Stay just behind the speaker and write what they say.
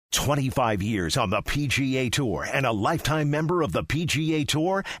25 years on the PGA Tour and a lifetime member of the PGA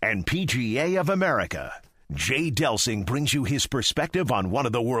Tour and PGA of America, Jay Delsing brings you his perspective on one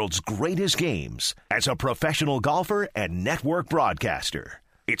of the world's greatest games as a professional golfer and network broadcaster.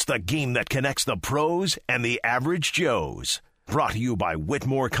 It's the game that connects the pros and the average Joes. Brought to you by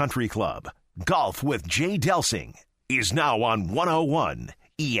Whitmore Country Club. Golf with Jay Delsing is now on 101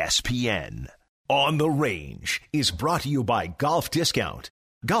 ESPN. On the Range is brought to you by Golf Discount.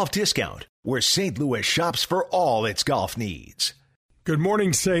 Golf Discount, where St. Louis shops for all its golf needs. Good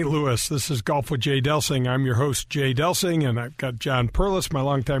morning, St. Louis. This is Golf with Jay Delsing. I'm your host, Jay Delsing, and I've got John Perlis, my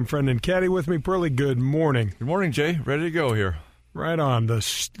longtime friend and caddy, with me. Perley, good morning. Good morning, Jay. Ready to go here. Right on.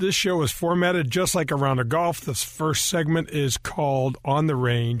 This show is formatted just like a round of golf. This first segment is called On the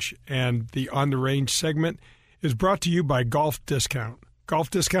Range, and the On the Range segment is brought to you by Golf Discount. Golf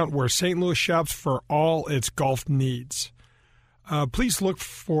Discount, where St. Louis shops for all its golf needs. Please look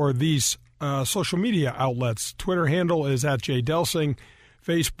for these social media outlets. Twitter handle is @JDelsing.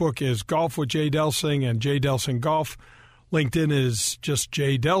 Facebook is Golf with Jay Delsing and Jay Delsing Golf. LinkedIn is just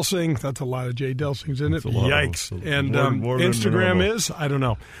Jay Delsing. That's a lot of Jay Delsings in it. Yikes. And more Instagram is, I don't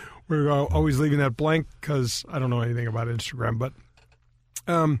know. We're always leaving that blank because I don't know anything about Instagram. But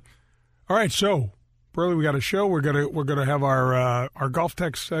all right, so Burley, we got a show. We're gonna have our golf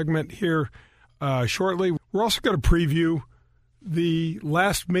tech segment here shortly. We're also going to preview the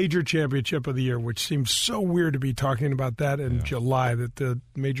last major championship of the year, which seems so weird to be talking about that in July, that the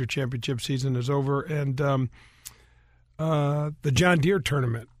major championship season is over. And the John Deere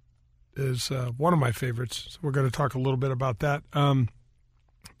tournament is one of my favorites, so we're going to talk a little bit about that.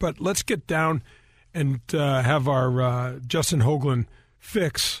 But let's get down and have our Justin Hoagland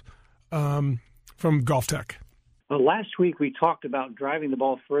fix from Golf Tech. Well, last week we talked about driving the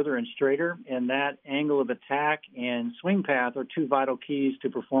ball further and straighter, and that angle of attack and swing path are two vital keys to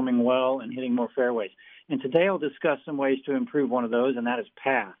performing well and hitting more fairways. And today I'll discuss some ways to improve one of those, and that is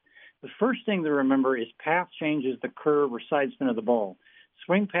path. The first thing to remember is path changes the curve or side spin of the ball.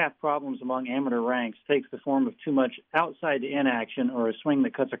 Swing path problems among amateur ranks takes the form of too much outside-in action or a swing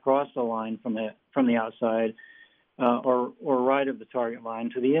that cuts across the line from the outside, or right of the target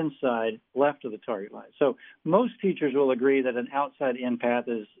line to the inside, left of the target line. So most teachers will agree that an outside-in path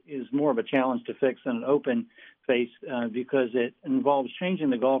is more of a challenge to fix than an open face because it involves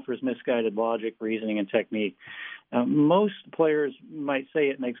changing the golfer's misguided logic, reasoning, and technique. Most players might say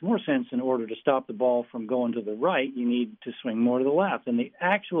it makes more sense in order to stop the ball from going to the right, you need to swing more to the left. And the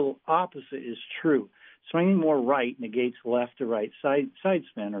actual opposite is true. Swinging more right negates left to right side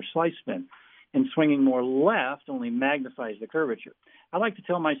spin or slice spin. And swinging more left only magnifies the curvature. I like to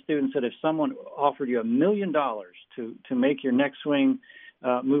tell my students that if someone offered you $1 million to make your next swing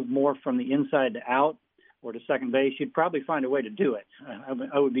move more from the inside to out or to second base, you'd probably find a way to do it.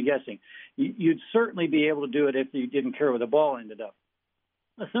 I would be guessing. You'd certainly be able to do it if you didn't care where the ball ended up.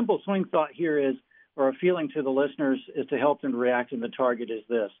 A simple swing thought here is, or a feeling to the listeners is to help them react to the target is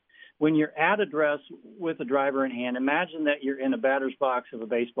this. When you're at address with a driver in hand, imagine that you're in a batter's box of a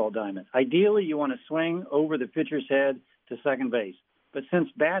baseball diamond. Ideally, you want to swing over the pitcher's head to second base. But since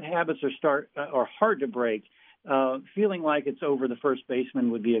bad habits are hard to break, feeling like it's over the first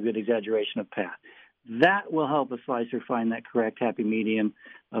baseman would be a good exaggeration of path. That will help a slicer find that correct happy medium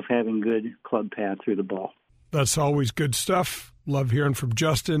of having good club path through the ball. That's always good stuff. Love hearing from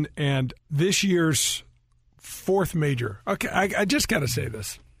Justin. And this year's fourth major. Okay, I just got to say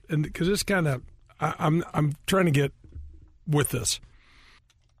this. And because it's kind of, I'm trying to get with this.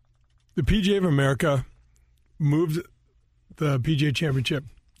 The PGA of America moved the PGA Championship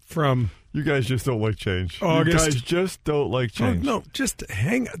from. You guys just don't like change. August. You guys just don't like change. No, just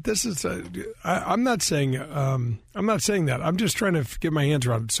hang. This is. I'm not saying. I'm not saying that. I'm just trying to get my hands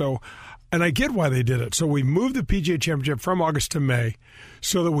around it. So, and I get why they did it. So we moved the PGA Championship from August to May,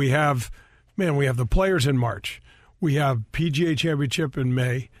 so that we have the Players in March. We have PGA Championship in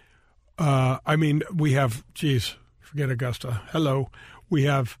May. We have, forget Augusta. Hello. We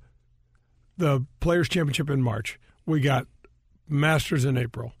have the Players Championship in March. We got Masters in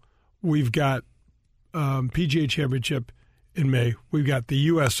April. We've got PGA Championship in May. We've got the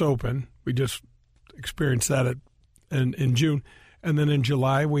U.S. Open. We just experienced that in June. And then in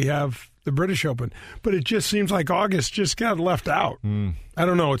July, we have the British Open. But it just seems like August just got left out. I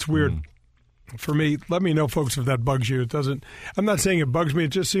don't know. It's weird. For me, let me know, folks, if that bugs you. It doesn't. I'm not saying it bugs me. It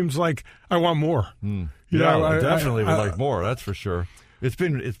just seems like I want more. I definitely would like more. That's for sure. It's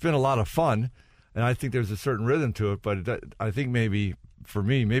been a lot of fun, and I think there's a certain rhythm to it. But I think maybe for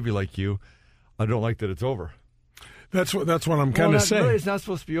me, maybe like you, I don't like that it's over. That's what I'm kind of saying. Really, it's not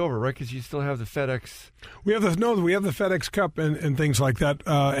supposed to be over, right? Because you still have the FedEx. We have the FedEx Cup and things like that,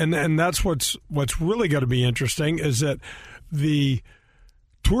 and that's what's really going to be interesting is that the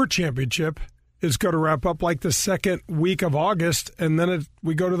Tour Championship is going to wrap up like the second week of August, and then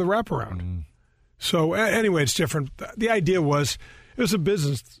we go to the wraparound. So anyway, it's different. The idea was it was a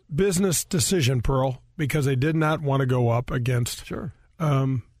business decision, Pearl, because they did not want to go up against the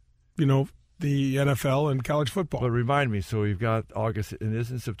NFL and college football. But remind me, so we've got August, and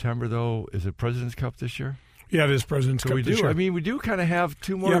isn't September, though? Is it President's Cup this year? Yeah, it is President's Cup this year. I mean, we do kind of have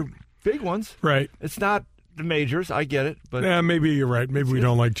two more big ones. Right. It's not the majors, I get it. But yeah, maybe you're right. Maybe we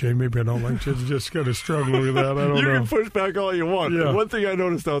don't like change. Maybe I don't like change. Just kind of struggling with that. I don't know. You can push back all you want. Yeah. One thing I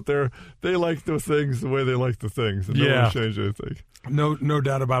noticed out there, they like the things the way they like the things. And no one changed anything. No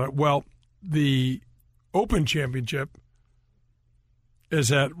doubt about it. Well, the Open Championship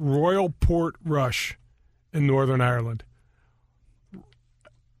is at Royal Portrush in Northern Ireland.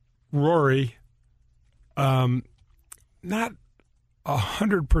 Rory, not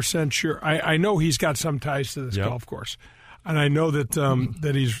 100% sure. I know he's got some ties to this golf course, and I know that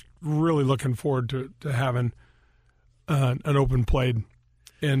that he's really looking forward to having an Open played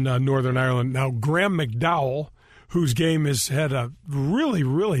in Northern Ireland. Now, Graham McDowell, whose game has had a really,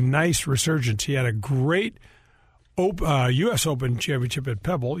 really nice resurgence. He had a great U.S. Open championship at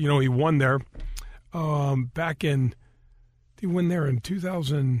Pebble. You know, he won there back in. Did he win there in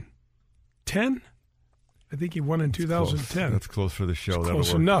 2010? I think he won in 2010. That's close for the show. It's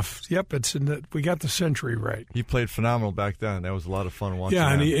close enough. Yep, we got the century right. He played phenomenal back then. That was a lot of fun watching.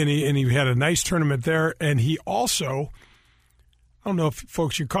 Yeah, and he had a nice tournament there. And he also, I don't know if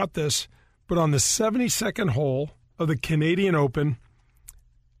folks you caught this, but on the 72nd hole of the Canadian Open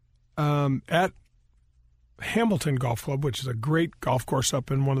at Hamilton Golf Club, which is a great golf course up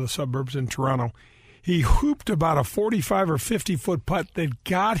in one of the suburbs in Toronto, he hooped about a 45 or 50-foot putt that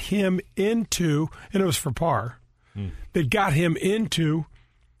got him into, and it was for par, that got him into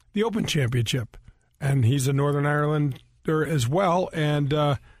the Open Championship. And he's a Northern Irelander as well, and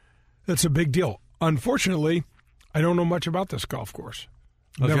that's a big deal. Unfortunately, I don't know much about this golf course.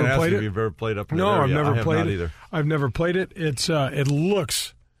 I was going to ask you if you've ever played up in No, that area. I've never played it either. I've never played it. It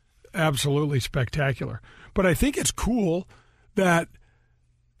looks absolutely spectacular. But I think it's cool that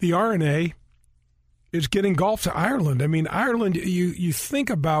the R&A is getting golf to Ireland. I mean, Ireland, you think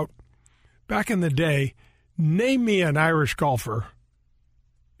about back in the day, name me an Irish golfer.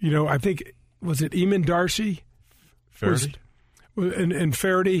 You know, I think, was it Eamon Darcy? Faraday? And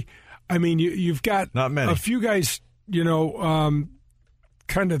Faraday. I mean, you've got not many. A few guys,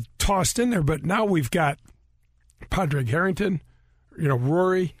 kind of tossed in there, but now we've got Padraig Harrington,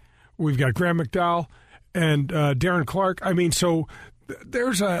 Rory, we've got Graham McDowell, and Darren Clark. I mean, so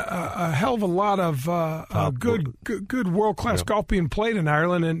there's a hell of a lot of good world-class golf being played in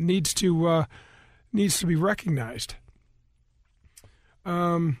Ireland, and needs to be recognized.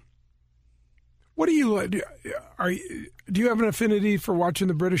 What do you do? You have an affinity for watching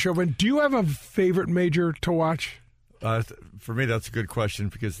the British Open? Do you have a favorite major to watch? For me, that's a good question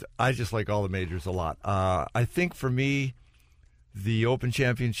because I just like all the majors a lot. I think for me, the Open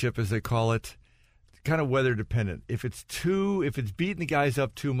Championship, as they call it, kind of weather dependent. If it's beating the guys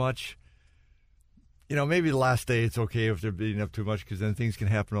up too much, maybe the last day it's okay if they're beating up too much because then things can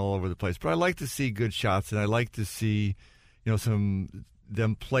happen all over the place. But I like to see good shots, and I like to see, them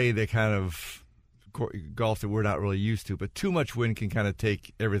play the kind of golf that we're not really used to. But too much wind can kind of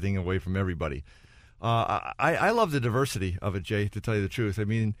take everything away from everybody. I love the diversity of it, Jay, to tell you the truth. I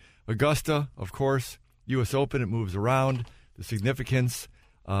mean, Augusta, of course, U.S. Open, it moves around. The significance,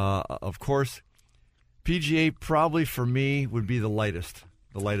 of course. PGA probably for me would be the lightest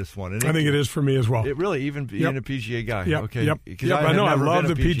one. And I think it is for me as well. It really, even being a PGA guy. Yep. Okay. Yep. I know. I love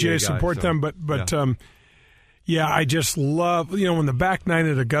the PGA support guy, them, but I just love when the back nine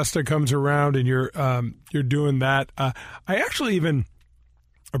at Augusta comes around and you're doing that. I actually even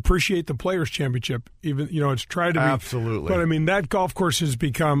appreciate the Players Championship. Even it's tried to be absolutely, but I mean that golf course has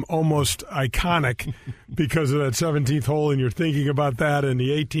become almost iconic because of that 17th hole, and you're thinking about that, and the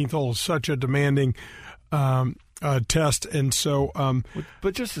 18th hole is such a demanding test, and so.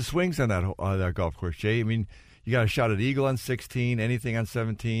 But just the swings on that golf course, Jay. I mean, you got a shot at eagle on 16, anything on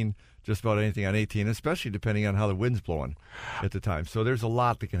 17, just about anything on 18, especially depending on how the wind's blowing at the time. So there's a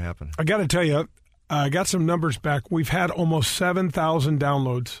lot that can happen. I got to tell you. I got some numbers back. We've had almost 7,000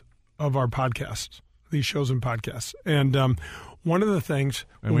 downloads of our podcasts, these shows and podcasts. And one of the things...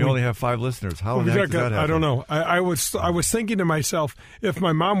 And we only have 5 listeners. How does that happen? I don't know. I was thinking to myself, if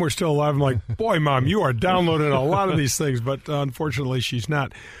my mom were still alive, I'm like, boy, Mom, you are downloading a lot of these things. But unfortunately, she's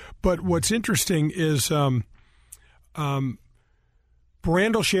not. But what's interesting is Brandel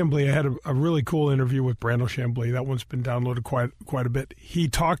Chambly, I had a really cool interview with Brandel Chambly. That one's been downloaded quite a bit. He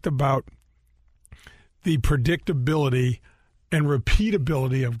talked about the predictability and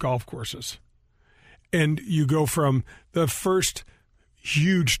repeatability of golf courses. And you go from the first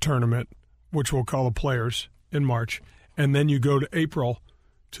huge tournament, which we'll call the Players, in March, and then you go to April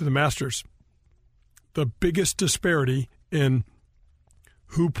to the Masters. The biggest disparity in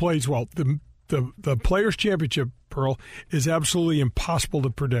who plays well. The Players' Championship, Pearl, is absolutely impossible to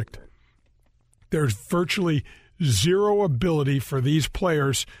predict. There's virtually zero ability for these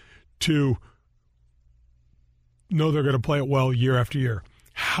players to know they're going to play it well year after year.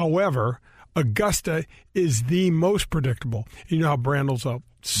 However, Augusta is the most predictable. You know how Brandel's a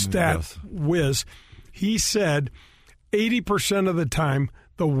stat whiz. He said 80% of the time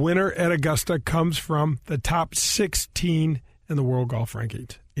the winner at Augusta comes from the top 16 in the world golf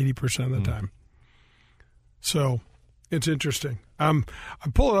rankings, 80% of the time. So it's interesting. I'm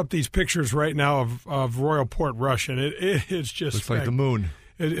pulling up these pictures right now of Royal Portrush, and it's just looks like the moon.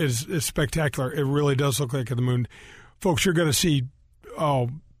 It's spectacular. It really does look like the moon. Folks, you're going to see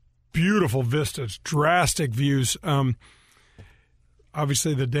beautiful vistas, drastic views.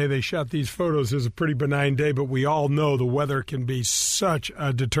 Obviously, the day they shot these photos is a pretty benign day, but we all know the weather can be such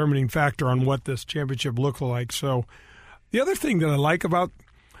a determining factor on what this championship looks like. So the other thing that I like about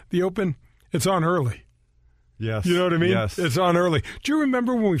the Open, it's on early. Yes. You know what I mean? Yes. It's on early. Do you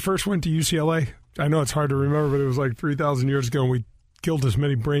remember when we first went to UCLA? I know it's hard to remember, but it was like 3,000 years ago, and we killed as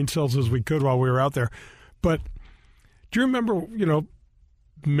many brain cells as we could while we were out there. But do you remember,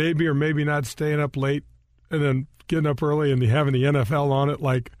 maybe or maybe not staying up late and then getting up early and having the NFL on it?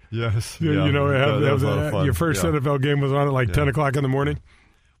 Like, yes. Your first NFL game was on at like 10 o'clock in the morning?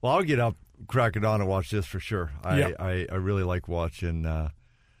 Well, I'll get up, crack it on, and watch this for sure. I really like watching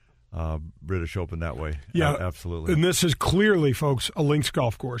British Open that way. Yeah, absolutely. And this is clearly, folks, a links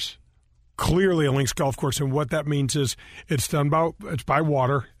golf course. Clearly a links golf course, and what that means is it's by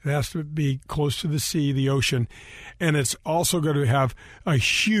water. It has to be close to the sea, the ocean, and it's also going to have a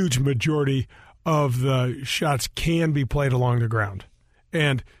huge majority of the shots can be played along the ground,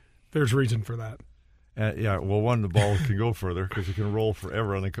 and there's reason for that. The ball can go further because it can roll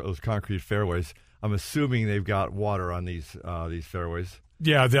forever on those concrete fairways. I'm assuming they've got water on these fairways.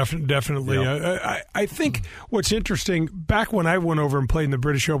 Yeah, definitely. Yeah. I think what's interesting, back when I went over and played in the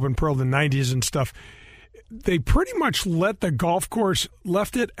British Open Pearl in the 90s and stuff, they pretty much left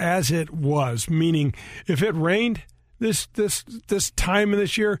it as it was, meaning if it rained this time of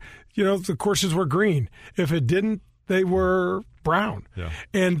this year, the courses were green. If it didn't, they were brown. Yeah.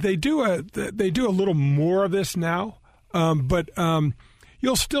 And they do a little more of this now, but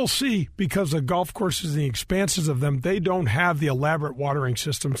you'll still see, because the golf courses and the expanses of them, they don't have the elaborate watering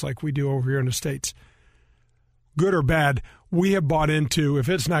systems like we do over here in the States. Good or bad, we have bought into, if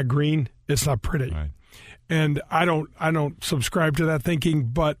it's not green, it's not pretty. Right. And I don't subscribe to that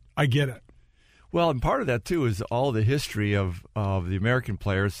thinking, but I get it. Well, and part of that, too, is all the history of the American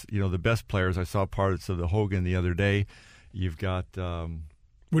players, the best players. I saw parts of the Hogan the other day. You've got...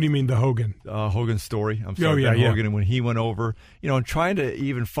 What do you mean, the Hogan? Hogan's story. I'm sorry, Hogan, and when he went over, and trying to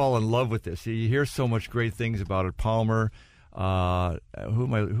even fall in love with this. You hear so much great things about it. Palmer, who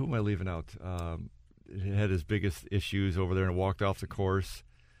am I leaving out? He had his biggest issues over there and walked off the course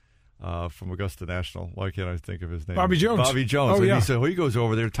from Augusta National. Why can't I think of his name? Bobby Jones. Oh, yeah. He goes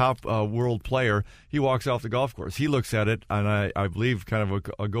over there, top world player. He walks off the golf course. He looks at it, and I believe kind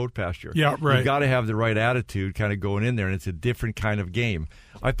of a goat pasture. Yeah, right. You've got to have the right attitude kind of going in there, and it's a different kind of game.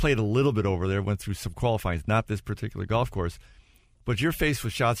 I played a little bit over there, went through some qualifying, not this particular golf course, but you're faced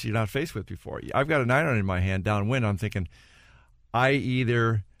with shots you're not faced with before. I've got a 9-iron in my hand downwind. I'm thinking, I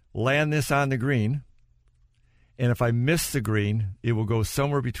either land this on the green, and if I miss the green, it will go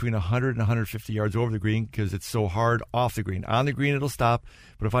somewhere between 100 and 150 yards over the green because it's so hard off the green. On the green, it'll stop,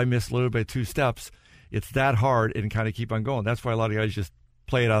 but if I miss a little bit 2 steps, it's that hard and kind of keep on going. That's why a lot of guys just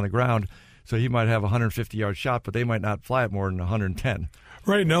play it on the ground. So he might have a 150-yard shot, but they might not fly it more than 110.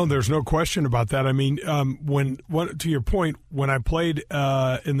 Right. No, there's no question about that. I mean, to your point, when I played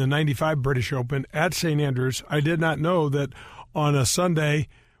in the 95 British Open at St. Andrews, I did not know that on a Sunday,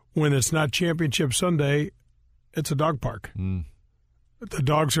 when it's not Championship Sunday, it's a dog park. Mm. The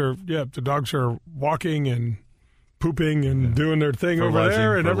dogs are walking and pooping and doing their thing over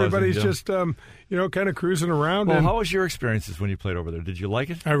there, and everybody's just kind of cruising around. Well, how was your experiences when you played over there? Did you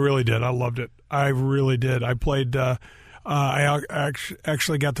like it? I really did. I loved it. I really did. I played. I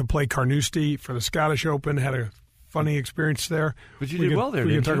actually got to play Carnoustie for the Scottish Open. Had a funny experience there. But you did well there,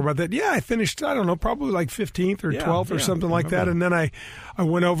 We didn't can talk you? about that. Yeah, I finished, I don't know, probably like 15th or 12th or something like that. remember. And then I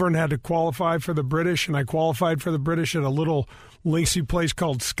went over and had to qualify for the British, and I qualified for the British at a little linksy place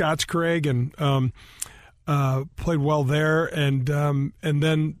called Scott's Craig, and played well there, and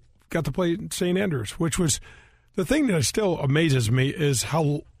then got to play St. Andrews, which was the thing that still amazes me is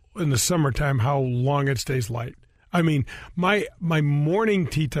how in the summertime how long it stays light. I mean, my morning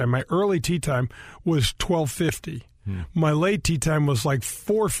tee time, my early tee time was 12:50. My late tee time was like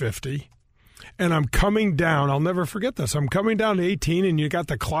 4:50. And I'm coming down. I'll never forget this. I'm coming down to 18, and you got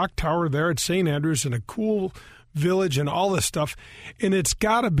the clock tower there at St. Andrews and a cool village and all this stuff. And it's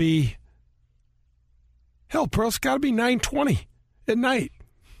got to be, hell, Pearl, it's got to be 9:20 at night.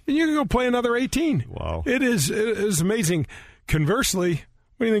 And you can go play another 18. Wow. It is amazing. Conversely,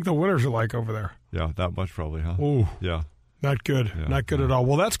 what do you think the winters are like over there? Yeah, that much probably, huh? Ooh, Yeah. not good. Yeah, Not good at all.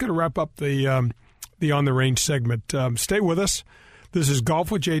 Well, that's going to wrap up the On the Range segment. Stay with us. This is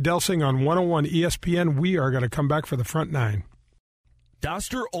Golf with Jay Delsing on 101 ESPN. We are going to come back for the front nine.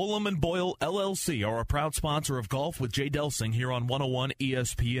 Doster, Ullom & Boyle, LLC are a proud sponsor of Golf with Jay Delsing here on 101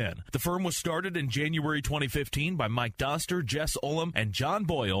 ESPN. The firm was started in January 2015 by Mike Doster, Jess Ullom, and John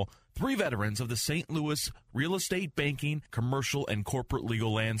Boyle, three veterans of the St. Louis real estate, banking, commercial, and corporate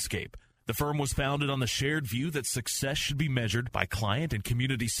legal landscape. The firm was founded on the shared view that success should be measured by client and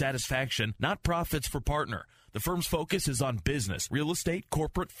community satisfaction, not profits for partner. The firm's focus is on business, real estate,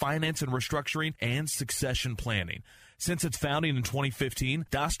 corporate, finance and restructuring, and succession planning. Since its founding in 2015,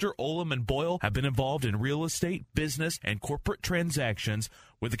 Doster, Ullom & Boyle have been involved in real estate, business, and corporate transactions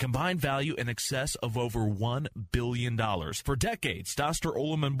with a combined value in excess of over $1 billion. For decades, Doster,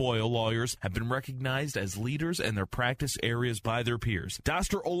 Ullom & Boyle lawyers have been recognized as leaders in their practice areas by their peers.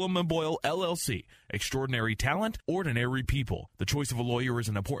 Doster, Ullom & Boyle, LLC. Extraordinary talent, ordinary people. The choice of a lawyer is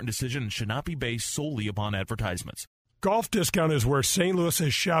an important decision and should not be based solely upon advertisements. Golf Discount is where St. Louis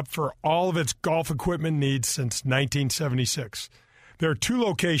has shopped for all of its golf equipment needs since 1976. There are two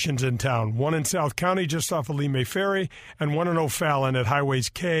locations in town, one in South County just off of Lee Ferry and one in O'Fallon at Highways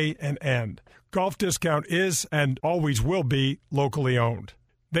K and N. Golf Discount is and always will be locally owned.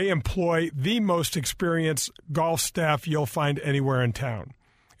 They employ the most experienced golf staff you'll find anywhere in town.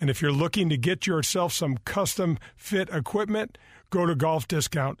 And if you're looking to get yourself some custom fit equipment, go to Golf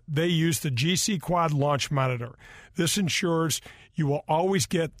Discount. They use the GC Quad Launch Monitor. This ensures you will always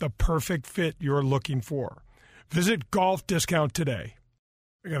get the perfect fit you're looking for. Visit Golf Discount today.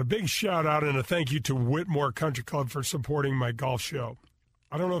 I got a big shout out and a thank you to Whitmore Country Club for supporting my golf show.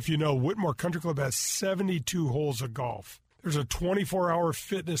 I don't know if you know, Whitmore Country Club has 72 holes of golf. There's a 24-hour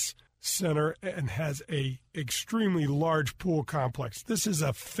fitness center and has a extremely large pool complex. This is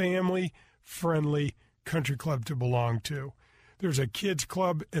a family-friendly country club to belong to. There's a kids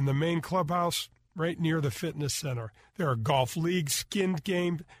club in the main clubhouse right near the fitness center. There are golf leagues, skin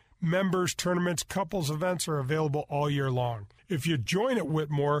games, members, tournaments, couples events are available all year long. If you join at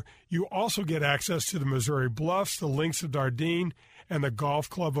Whitmore, you also get access to the Missouri Bluffs, the Links of Dardenne, and the Golf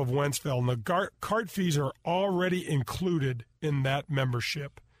Club of Wentzville. And the cart fees are already included in that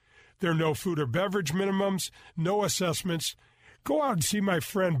membership. There are no food or beverage minimums, no assessments. Go out and see my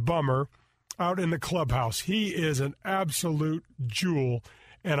friend Bummer out in the clubhouse. He is an absolute jewel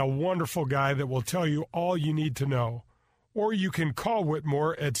and a wonderful guy that will tell you all you need to know. Or you can call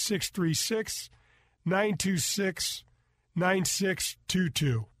Whitmore at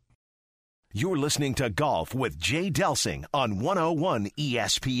 636-926-9622. You're listening to Golf with Jay Delsing on 101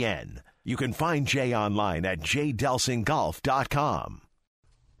 ESPN. You can find Jay online at jdelsinggolf.com.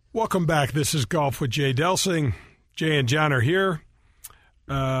 Welcome back. This is Golf with Jay Delsing. Jay and John are here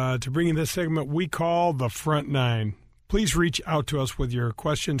to bring you this segment we call The Front Nine. Please reach out to us with your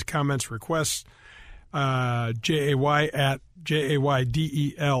questions, comments, requests.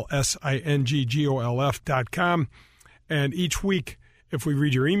 JAY@JAYDELSINGGOLF.com. And each week, if we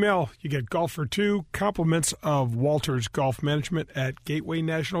read your email, you get Golf for Two, compliments of Walters Golf Management at Gateway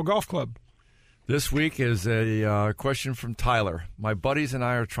National Golf Club. This week is a question from Tyler. My buddies and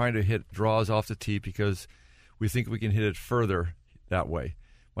I are trying to hit draws off the tee because we think we can hit it further that way.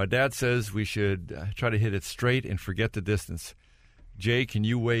 My dad says we should try to hit it straight and forget the distance. Jay, can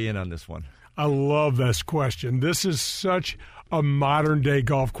you weigh in on this one? I love this question. This is such a modern-day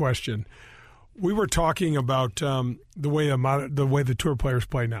golf question. We were talking about the way the tour players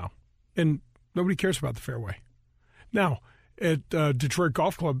play now, and nobody cares about the fairway. Now, at Detroit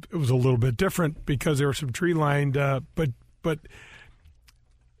Golf Club, it was a little bit different because there were some tree-lined, but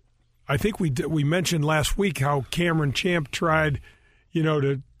I think we mentioned last week how Cameron Champ tried,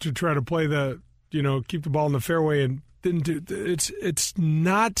 to try to play keep the ball in the fairway and didn't do. It's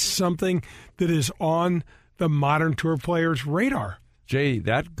not something that is on the modern tour player's radar. Jay,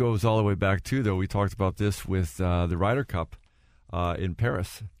 that goes all the way back, too, though. We talked about this with the Ryder Cup in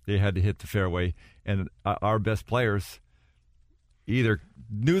Paris. They had to hit the fairway, and our best players either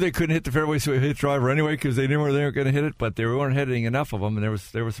knew they couldn't hit the fairway, so they hit driver anyway because they knew they weren't going to hit it, but they weren't hitting enough of them, and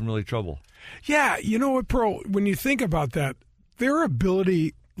there was some really trouble. Yeah, you know what, Pearl, when you think about that, their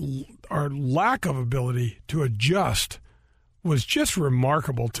ability or lack of ability to adjust was just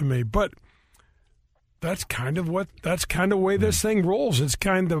remarkable to me. But that's kind of the way this thing rolls. It's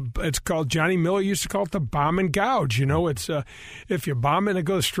called, Johnny Miller used to call it the bomb and gouge. You know, it's if you bomb it and it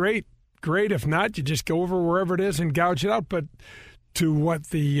goes straight, great. If not, you just go over wherever it is and gouge it out. But to what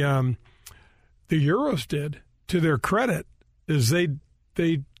the Euros did, to their credit, is they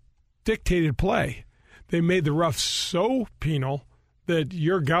dictated play. They made the rough so penal that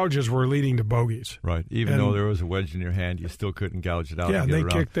your gouges were leading to bogeys. Right. Even though there was a wedge in your hand, you still couldn't gouge it out. Yeah,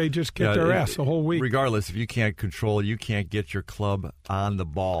 they just kicked their ass the whole week. Regardless, if you can't control, you can't get your club on the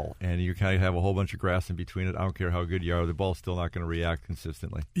ball, and you kind of have a whole bunch of grass in between it. I don't care how good you are, the ball's still not going to react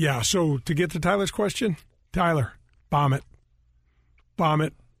consistently. Yeah, so to get to Tyler's question, Tyler, bomb it. Bomb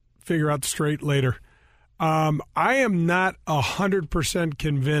it. Figure out the straight later. I am not 100%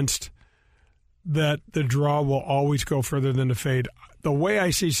 convinced that the draw will always go further than the fade. The way I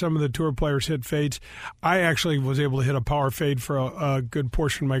see some of the tour players hit fades, I actually was able to hit a power fade for a good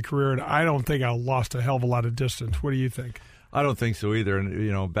portion of my career, and I don't think I lost a hell of a lot of distance. What do you think? I don't think so either. And,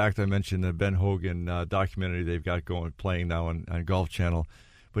 you know, back to I mentioned the Ben Hogan documentary they've got playing now on Golf Channel.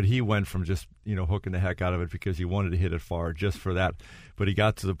 But he went from just, you know, hooking the heck out of it because he wanted to hit it far just for that. But he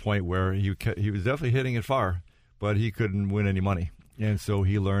got to the point where he was definitely hitting it far, but he couldn't win any money. And so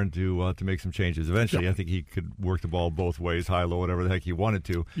he learned to make some changes. Eventually, I think he could work the ball both ways, high, low, whatever the heck he wanted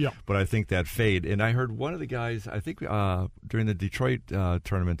to. Yeah. But I think that fade. And I heard one of the guys, I think during the Detroit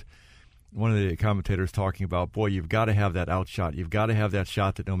tournament, one of the commentators talking about, boy, you've got to have that outshot. You've got to have that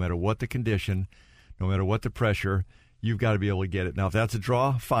shot that no matter what the condition, no matter what the pressure, you've got to be able to get it. Now, if that's a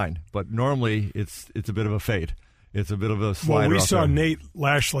draw, fine. But normally, it's a bit of a fade. It's a bit of a slider. Well, we saw Nate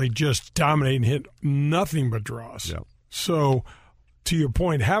Lashley just dominate and hit nothing but draws. Yep. So, to your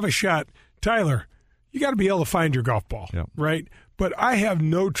point, have a shot. Tyler, you got to be able to find your golf ball, right? But I have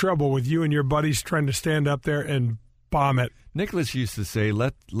no trouble with you and your buddies trying to stand up there and bomb it. Nicholas used to say,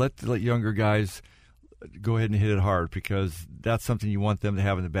 let younger guys go ahead and hit it hard because that's something you want them to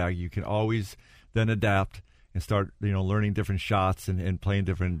have in the bag. You can always then adapt and start, you know, learning different shots and playing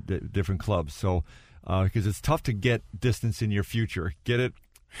different clubs. So, because it's tough to get distance in your future. Get it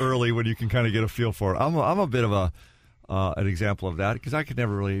early when you can kind of get a feel for it. I'm a bit of an example of that because I could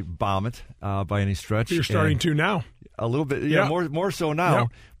never really bomb it by any stretch. You're starting to now. A little bit, more so now. Yep.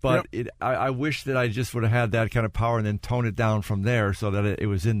 But I wish that I just would have had that kind of power and then tone it down from there so that it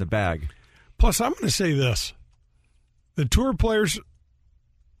was in the bag. Plus, I'm going to say this. The tour players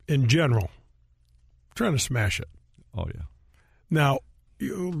in general are trying to smash it. Oh, yeah. Now,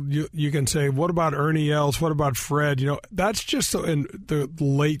 you can say, what about Ernie Els? What about Fred? You know, that's just in the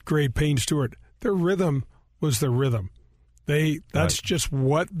late, great Payne Stewart. Their rhythm was their rhythm. That's just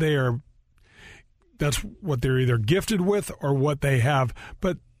what they are. That's what they're either gifted with or what they have.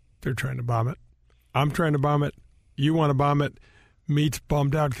 But they're trying to bomb it. I'm trying to bomb it. You want to bomb it. Meat's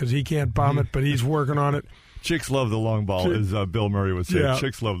bummed out because he can't bomb it, but he's working on it. Chicks love the long ball, as Bill Murray would say. Yeah.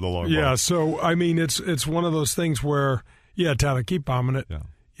 Chicks love the long ball. Yeah, so, I mean, it's one of those things where, Tyler, keep bombing it. Yeah.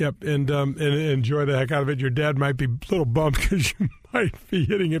 Yep, and enjoy the heck out of it. Your dad might be a little bummed because you might be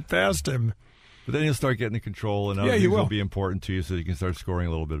hitting it past him. But then you'll start getting the control, and other things will be important to you so you can start scoring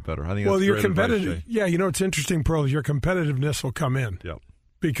a little bit better. I think that's your great competitive. advice, Jay. Yeah, you know, it's interesting, Pearl. Your competitiveness will come in. Yep.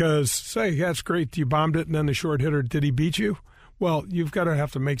 Because, say, that's great, you bombed it, and then the short hitter, did he beat you? Well, you've got to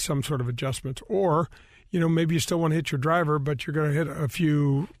have to make some sort of adjustment. Or, you know, maybe you still want to hit your driver, but you're going to hit a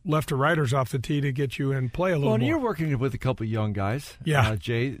few left or righters off the tee to get you in play a little more. Well, and you're working with a couple of young guys,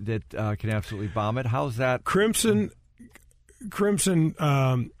 Jay, that can absolutely bomb it. How's that? Crimson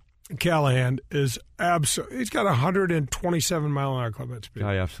Callahan is absolutely. He's got 127 mile-an-hour club head speed.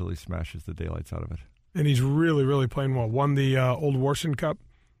 Guy absolutely smashes the daylights out of it. And he's really, really playing well. Won the Old Warson Cup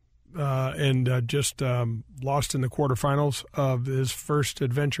and just lost in the quarterfinals of his first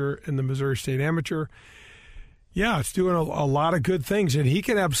adventure in the Missouri State Amateur. Yeah, it's doing a lot of good things, and he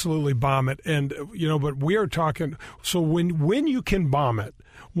can absolutely bomb it. And, you know, but we are talking – so when you can bomb it,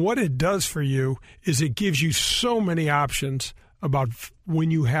 what it does for you is it gives you so many options about when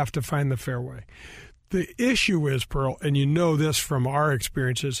you have to find the fairway. The issue is, Pearl, and you know this from our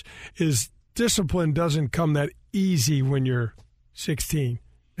experiences, is discipline doesn't come that easy when you're 16.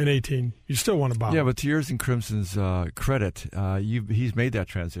 in 18. You still want to bomb. Yeah, but to yours and Crimson's credit, he's made that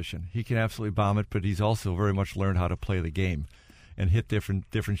transition. He can absolutely bomb it, but he's also very much learned how to play the game and hit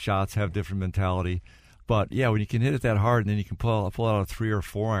different shots, have different mentality. But, yeah, when you can hit it that hard and then you can pull out a 3 or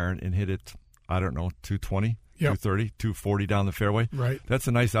 4 iron and hit it, I don't know, 220, 230, 240 down the fairway. Right. That's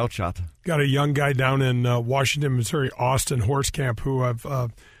a nice out shot. Got a young guy down in Washington, Missouri, Austin Horsecamp, who I've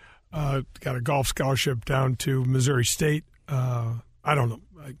got a golf scholarship down to Missouri State. I don't know.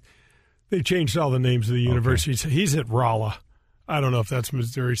 They changed all the names of the universities. Okay. He's at Rolla. I don't know if that's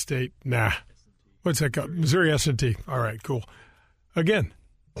Missouri State. Nah. What's that called? Missouri S&T. All right, cool. Again,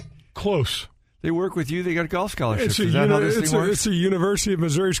 close. They work with you. They got golf scholarships. It's a University of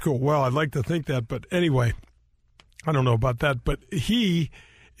Missouri school. Well, I'd like to think that, but anyway, I don't know about that. But he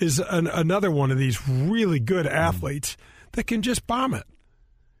is another one of these really good athletes that can just bomb it.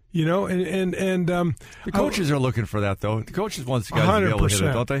 You know, and the coaches are looking for that, though. The coaches want the guys to be able to hit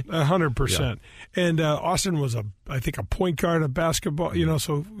it, don't they? 100%. And Austin was, I think, a point guard of basketball, you know,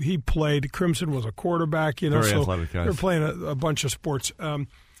 so he played. Crimson was a quarterback, you know. Very so athletic guys. They're playing a bunch of sports. Very,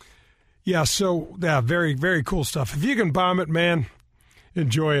 very cool stuff. If you can bomb it, man,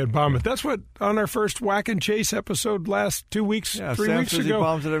 enjoy it, bomb it. That's what, on our first Whack and Chase episode last 3 weeks Sam ago. He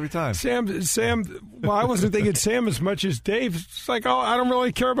bombs it every time. Sam, well, I wasn't thinking Sam as much as Dave. It's like, I don't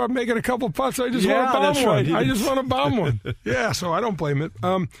really care about making a couple putts. I just want to bomb one. Right. I just want to bomb one. Yeah, so I don't blame it.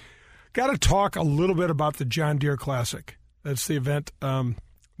 Got to talk a little bit about the John Deere Classic. That's the event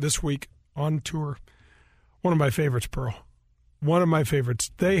this week on tour. One of my favorites, Pearl. One of my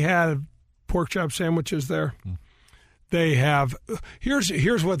favorites. They had pork chop sandwiches there. They have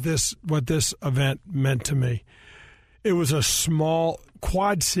here's what this event meant to me. It was a small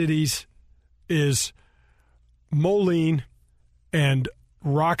Quad Cities is Moline and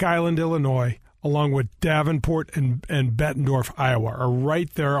Rock Island, Illinois, along with Davenport and Bettendorf, Iowa, are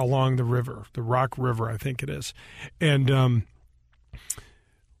right there along the river, the Rock River, I think it is. And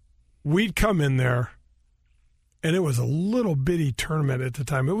we'd come in there, and it was a little bitty tournament at the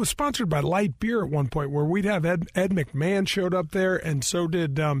time. It was sponsored by Light Beer at one point, where we'd have Ed McMahon showed up there, and so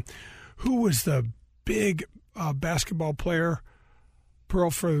did who was the big basketball player, Pearl,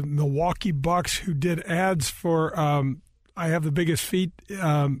 for Milwaukee Bucks, who did ads for I Have the Biggest Feet,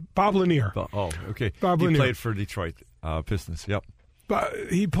 Bob Lanier. Oh, okay. Bob Lanier. Lanier. He played for Detroit Pistons, yep. But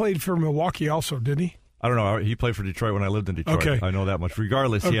he played for Milwaukee also, didn't he? I don't know. He played for Detroit when I lived in Detroit. Okay. I know that much.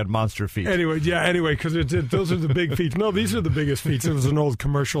 Regardless, he had monster feet. Anyway, because those are the big feet. No, these are the biggest feet. It was an old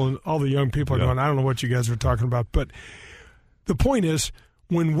commercial, and all the young people are going, I don't know what you guys are talking about. But the point is,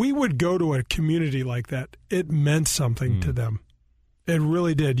 when we would go to a community like that, it meant something to them. It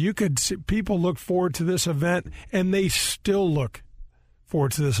really did. You could see people look forward to this event, and they still look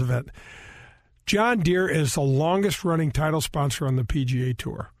forward to this event. John Deere is the longest-running title sponsor on the PGA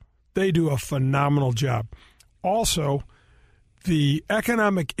Tour. They do a phenomenal job. Also, the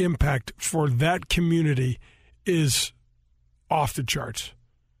economic impact for that community is off the charts.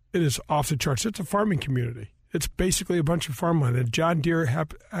 It is off the charts. It's a farming community. It's basically a bunch of farmland, and John Deere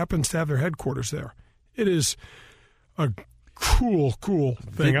happens to have their headquarters there. It is a cool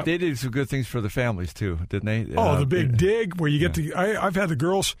thing. They did some good things for the families, too, didn't they? The big dig where you get to – I've had the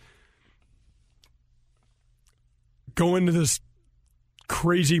girls go into this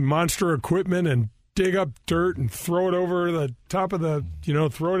crazy monster equipment and dig up dirt and throw it over the top of the,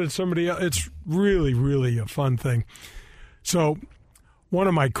 throw it at somebody else. It's really, really a fun thing. So one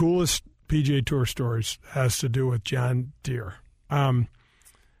of my coolest PGA Tour stories has to do with John Deere.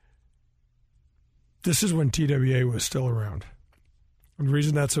 This is when TWA was still around. And the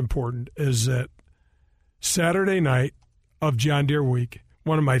reason that's important is that Saturday night of John Deere Week,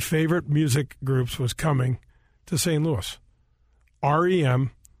 one of my favorite music groups was coming to St. Louis.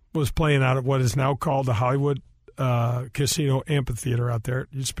 REM was playing out at what is now called the Hollywood Casino Amphitheater out there. It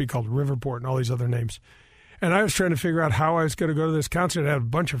used to be called Riverport and all these other names. And I was trying to figure out how I was going to go to this concert. I had a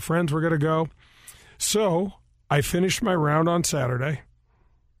bunch of friends were going to go. So I finished my round on Saturday,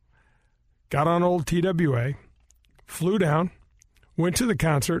 got on old TWA, flew down, went to the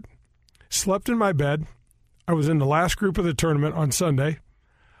concert, slept in my bed. I was in the last group of the tournament on Sunday.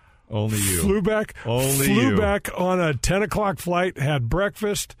 Only you. Flew back on a 10 o'clock flight, had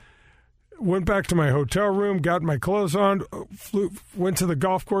breakfast, went back to my hotel room, got my clothes on, went to the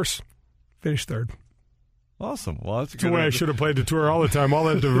golf course, finished third. Awesome. Well, that's the way I should have played the tour all the time. All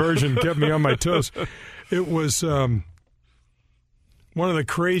that diversion kept me on my toes. It was one of the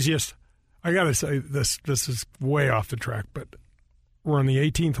craziest. I got to say, this is way off the track, but we're on the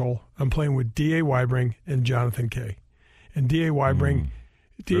 18th hole. I'm playing with D.A. Weibring and Jonathan Kay. And D.A. Weibring...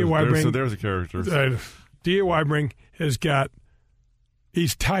 There's a character. D.A. Weibring has got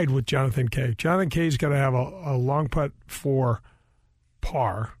He's tied with Jonathan Kay. Jonathan Kay's got to have a long putt for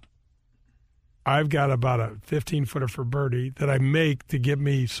par. I've got about a 15-footer for birdie that I make to get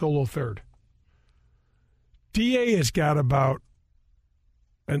me solo third. DA has got about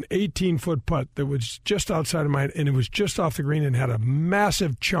an 18-foot putt that was just outside of mine, and it was just off the green and had a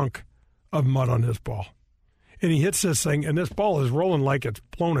massive chunk of mud on his ball. And he hits this thing, and this ball is rolling like it's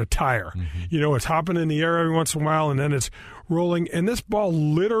blown a tire. Mm-hmm. You know, it's hopping in the air every once in a while, and then it's rolling. And this ball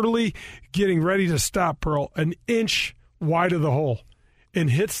literally getting ready to stop, Pearl, an inch wide of the hole,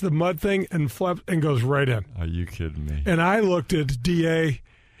 and hits the mud thing and flips and goes right in. Are you kidding me? And I looked at DA,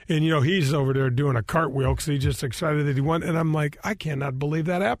 and, you know, he's over there doing a cartwheel because he's just excited that he won. And I'm like, I cannot believe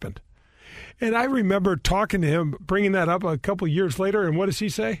that happened. And I remember talking to him, bringing that up a couple years later, and what does he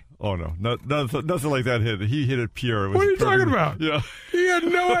say? Oh, no. Nothing like that hit. He hit it pure. What are you talking about? Yeah. He had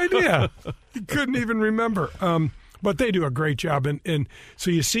no idea. He couldn't even remember. But they do a great job. And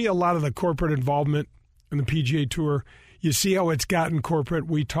so you see a lot of the corporate involvement in the PGA Tour. You see how it's gotten corporate.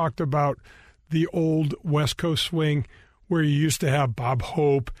 We talked about the old West Coast swing where you used to have Bob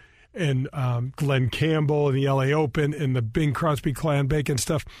Hope and Glenn Campbell in the LA Open and the Bing Crosby, Clan Bacon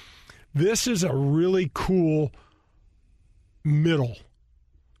stuff. This is a really cool middle.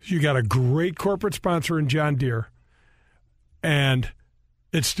 You got a great corporate sponsor in John Deere, and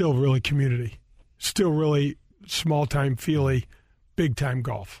it's still really community, still really small-time feely, big-time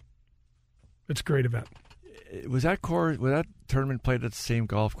golf. It's a great event. Was that tournament played at the same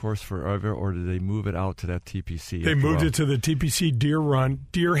golf course forever, or did they move it out to that TPC? They moved it to the TPC Deere Run.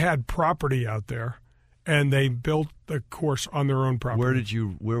 Deere had property out there, and they built the course on their own property.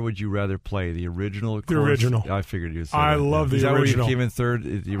 Where would you rather play? The original course? The original. I figured you would say I that. love the original. original. Is that where you came in third?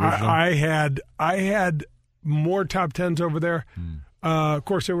 The original? I had more top tens over there. Of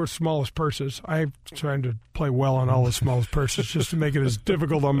course, they were smallest purses. I'm trying to play well on all the smallest purses just to make it as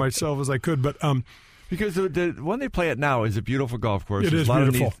difficult on myself as I could. But because the one they play at now is a beautiful golf course. There's a lot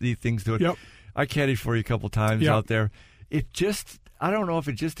beautiful. of neat things to it. Yep. I caddied for you a couple times out there. It just, I don't know if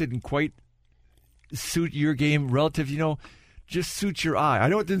it just didn't quite suit your game relative, just suit your eye. I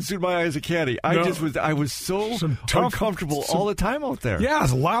know it didn't suit my eye as a caddy. I was so uncomfortable all the time out there. Yeah,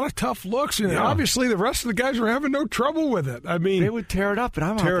 it's a lot of tough looks, and obviously the rest of the guys were having no trouble with it. I mean, they would tear it up, and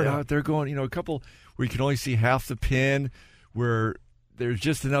I'm out there going, a couple where you can only see half the pin, where there's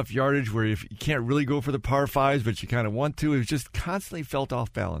just enough yardage where if you can't really go for the par fives, but you kind of want to. It was just constantly felt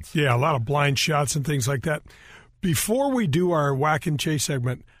off balance. Yeah, a lot of blind shots and things like that. Before we do our whack and chase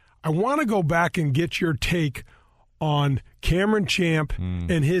segment, I want to go back and get your take on Cameron Champ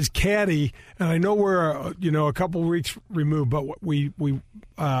and his caddy. And I know we're a couple weeks removed, but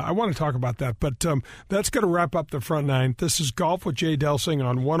I want to talk about that. But that's going to wrap up the front nine. This is Golf with Jay Delsing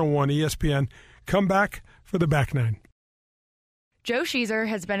on 101 ESPN. Come back for the back nine. Joe Sheezer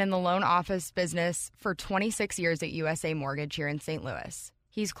has been in the loan office business for 26 years at USA Mortgage here in St. Louis.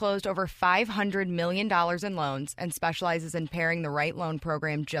 He's closed over $500 million in loans and specializes in pairing the right loan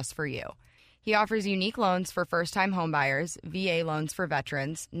program just for you. He offers unique loans for first-time homebuyers, VA loans for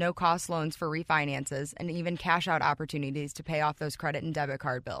veterans, no-cost loans for refinances, and even cash-out opportunities to pay off those credit and debit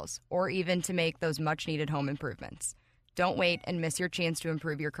card bills, or even to make those much-needed home improvements. Don't wait and miss your chance to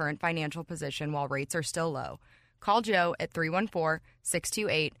improve your current financial position while rates are still low. Call Joe at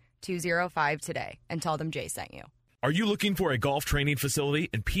 314-628-205 today and tell them Jay sent you. Are you looking for a golf training facility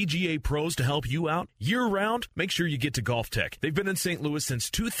and PGA pros to help you out year-round? Make sure you get to Golf Tech. They've been in St. Louis since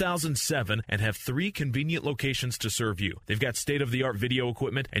 2007 and have 3 convenient locations to serve you. They've got state-of-the-art video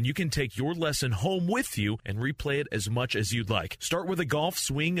equipment, and you can take your lesson home with you and replay it as much as you'd like. Start with a golf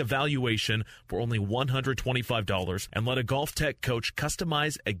swing evaluation for only $125 and let a Golf Tech coach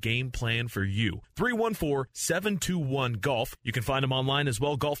customize a game plan for you. 314-721-GOLF. You can find them online as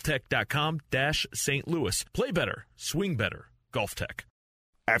well, golftech.com/St. Louis. Play better. Swing better. Golf Tech.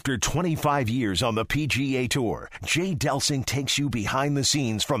 After 25 years on the PGA Tour, Jay Delsing takes you behind the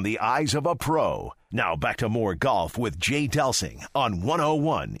scenes from the eyes of a pro. Now back to more golf with Jay Delsing on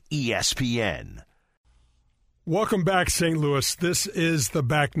 101 ESPN. Welcome back, St. Louis. This is the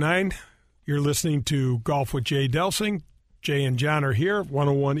back nine. You're listening to Golf with Jay Delsing. Jay and John are here,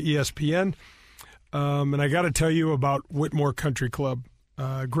 101 ESPN. And I got to tell you about Whitmore Country Club.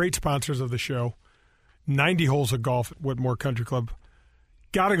 Great sponsors of the show. 90 holes of golf at Whitmore Country Club.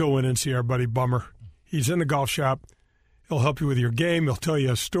 Got to go in and see our buddy Bummer. He's in the golf shop. He'll help you with your game. He'll tell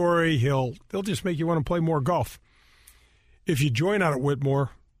you a story. He'll just make you want to play more golf. If you join out at Whitmore,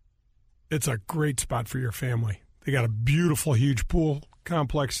 it's a great spot for your family. They got a beautiful, huge pool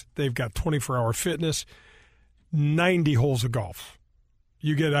complex. They've got 24-hour fitness, 90 holes of golf.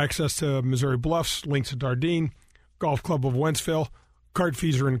 You get access to Missouri Bluffs, Links at Dardenne, Golf Club of Wentzville, Cart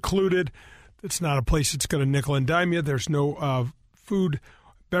fees are included. It's not a place that's going to nickel and dime you. There's no food,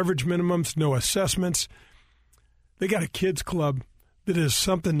 beverage minimums, no assessments. They got a kids club that is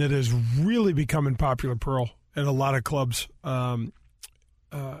something that is really becoming popular, Pearl, at a lot of clubs, at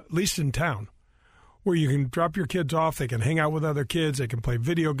least in town, where you can drop your kids off. They can hang out with other kids. They can play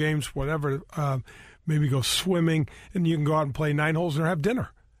video games, whatever, maybe go swimming, and you can go out and play 9 holes and have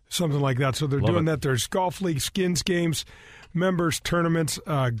dinner, something like that. So they're doing that. There's golf league, skins games, members, tournaments,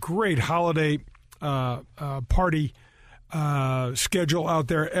 great holiday party schedule out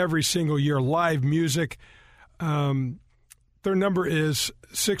there every single year, live music. Their number is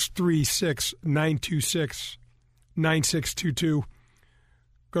 636-926-9622.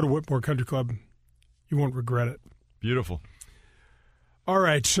 Go to Whitmore Country Club. You won't regret it. Beautiful. All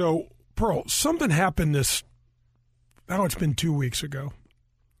right, so, Pearl, something happened it's been 2 weeks ago.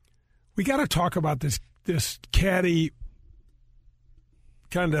 We got to talk about this caddy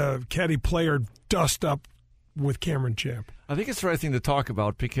player dust-up with Cameron Champ. I think it's the right thing to talk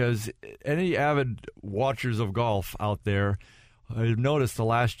about because any avid watchers of golf out there have noticed the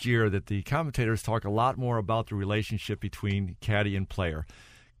last year that the commentators talk a lot more about the relationship between caddy and player.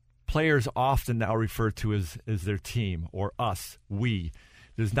 Players often now referred to as their team or us, we.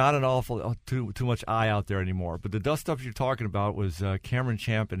 There's not an awful too much I out there anymore. But the dust-up you're talking about was Cameron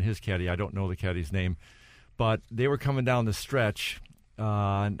Champ and his caddy. I don't know the caddy's name. But they were coming down the stretch.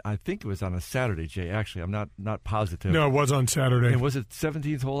 And I think it was on a Saturday, Jay. Actually, I'm not positive. No, it was on Saturday. And was it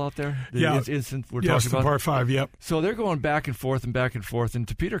 17th hole out there? Yeah. Instant we're talking about? The par 5, yep. So they're going back and forth. And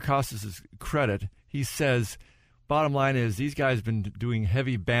to Peter Costas' credit, he says, bottom line is these guys have been doing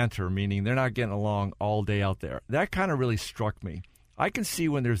heavy banter, meaning they're not getting along all day out there. That kind of really struck me. I can see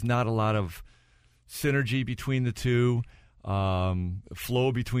when there's not a lot of synergy between the two,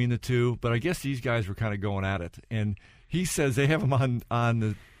 flow between the two, but I guess these guys were kind of going at it. And he says they have him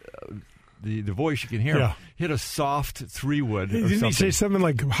on the voice. You can hear him hit a soft 3-wood. Didn't he say something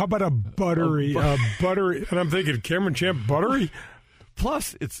like, "How about a buttery, buttery?" And I'm thinking, Cameron Champ, buttery.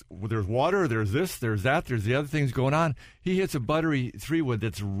 Plus, there's water, there's this, there's that, there's the other things going on. He hits a buttery 3-wood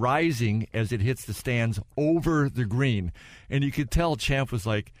that's rising as it hits the stands over the green, and you could tell Champ was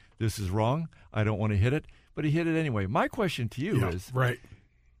like, "This is wrong. I don't want to hit it," but he hit it anyway. My question to you is, right.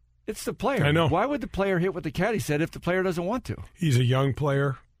 It's the player. I know. Why would the player hit what the caddy said if the player doesn't want to? He's a young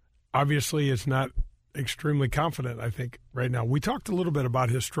player. Obviously, is not extremely confident, I think, right now. We talked a little bit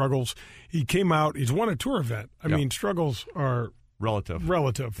about his struggles. He came out. He's won a tour event. I mean, struggles are relative,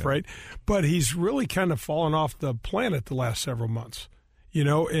 right? But he's really kind of fallen off the planet the last several months,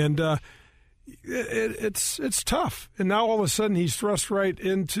 and it's tough. And now all of a sudden he's thrust right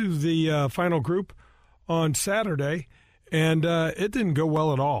into the final group on Saturday. And it didn't go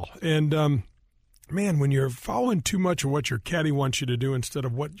well at all. And, man, when you're following too much of what your caddy wants you to do instead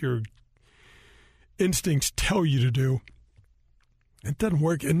of what your instincts tell you to do, it doesn't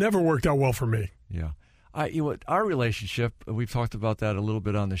work. It never worked out well for me. Yeah. Our relationship, we've talked about that a little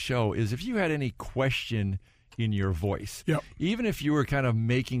bit on the show, is if you had any question in your voice, even if you were kind of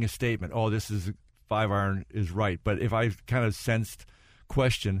making a statement, this is 5-iron is right, but if I kind of sensed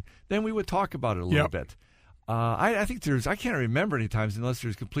question, then we would talk about it a little bit. I think I can't remember any times unless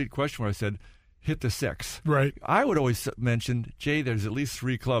there's a complete question where I said, hit the 6. Right. I would always mention, Jay, there's at least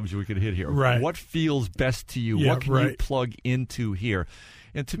 3 clubs we could hit here. Right. What feels best to you? What can you plug into here?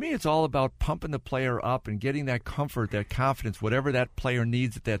 And to me, it's all about pumping the player up and getting that comfort, that confidence, whatever that player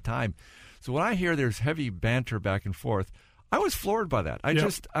needs at that time. So when I hear there's heavy banter back and forth, I was floored by that. I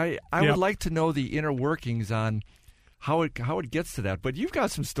would like to know the inner workings on how it gets to that. But you've got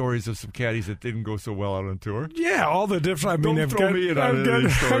some stories of some caddies that didn't go so well out on tour. Yeah, all the different. I mean, I've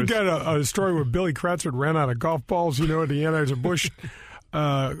got a story where Billy Cratzford ran out of golf balls, at the Anheuser-Busch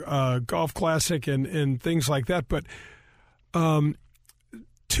Golf Classic and things like that. But there's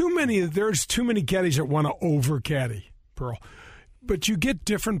too many caddies that want to over caddy, Pearl. But you get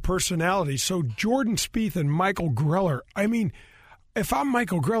different personalities. So Jordan Spieth and Michael Greller. I mean, if I'm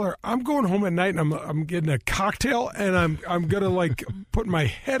Michael Greller, I'm going home at night and I'm getting a cocktail and I'm gonna put my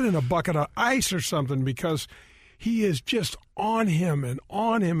head in a bucket of ice or something because he is just on him and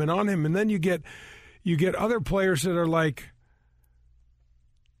on him and on him. And then you get other players that are like,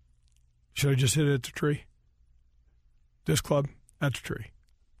 should I just hit it at the tree? This club, at the tree.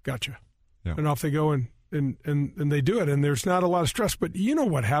 Gotcha. Yeah. And off they go and they do it. And there's not a lot of stress. But you know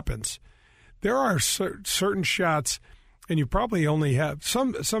what happens? There are certain shots. And you probably only have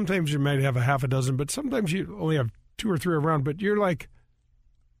sometimes you might have a half a dozen, but sometimes you only have 2 or 3 around. But you're like,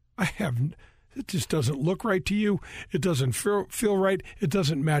 I have it just doesn't look right to you. It doesn't feel right. It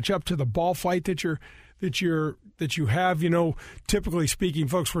doesn't match up to the ball flight that you have. You know, typically speaking,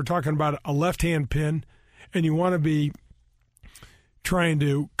 folks, we're talking about a left-hand pin, and you want to be trying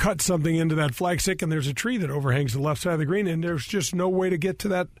to cut something into that flagstick, and there's a tree that overhangs the left side of the green, and there's just no way to get to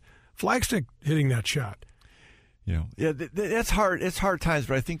that flagstick hitting that shot. You know, yeah, that's hard. It's hard times,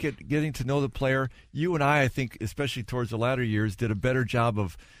 but I think getting to know the player, you and I think, especially towards the latter years, did a better job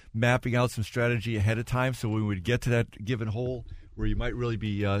of mapping out some strategy ahead of time. So when we would get to that given hole where you might really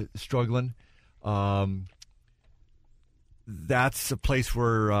be struggling, that's a place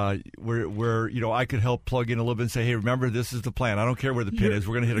where you know I could help plug in a little bit and say, hey, remember, this is the plan. I don't care where the pin is.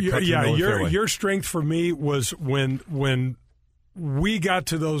 We're going to hit a cut. Yeah, your strength for me was when we got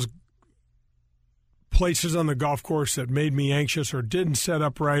to those places on the golf course that made me anxious or didn't set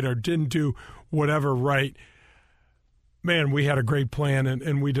up right or didn't do whatever right. Man, we had a great plan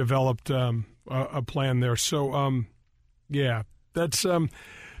and we developed a plan there. So, yeah, that's the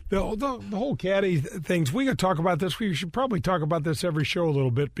whole caddy things. We could talk about this. We should probably talk about this every show a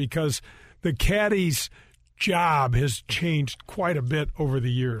little bit because the caddy's job has changed quite a bit over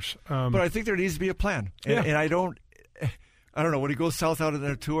the years. But I think there needs to be a plan. And I don't know, when he goes south out on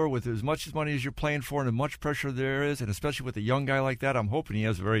their tour with as much money as you're playing for and as much pressure there is, and especially with a young guy like that, I'm hoping he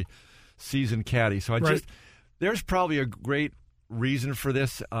has a very seasoned caddy. So there's probably a great reason for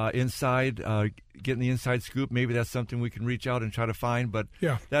this inside, getting the inside scoop. Maybe that's something we can reach out and try to find, but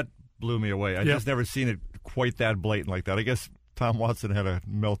that blew me away. I just never seen it quite that blatant like that. I guess Tom Watson had a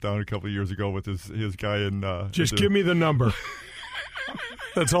meltdown a couple of years ago with his guy in... Just give me the number.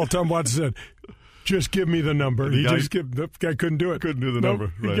 That's all Tom Watson said. Just give me the number. The guy couldn't do it. Couldn't do the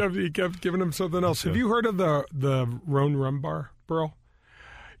number. Right. He kept giving him something else. Have you heard of the Roan Rum Bar, Burl?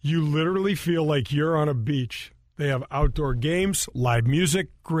 You literally feel like you're on a beach. They have outdoor games, live music,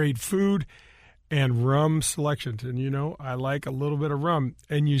 great food, and rum selections. And, you know, I like a little bit of rum.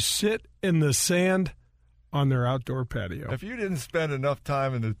 And you sit in the sand on their outdoor patio. If you didn't spend enough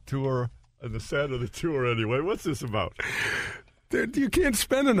time in the sand of the tour anyway, what's this about? You can't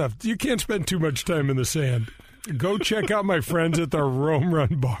spend enough. You can't spend too much time in the sand. Go check out my friends at the Rome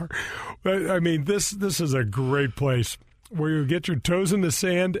Run Bar. I mean, this is a great place where you get your toes in the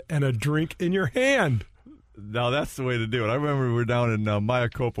sand and a drink in your hand. Now, that's the way to do it. I remember we were down in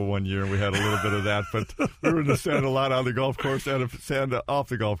Mayakopa one year, and we had a little bit of that, but we were in the sand a lot on the golf course and sand off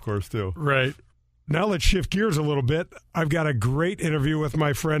the golf course, too. Right. Now let's shift gears a little bit. I've got a great interview with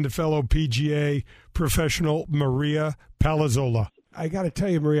my friend, fellow PGA professional, Maria Palazzola. I got to tell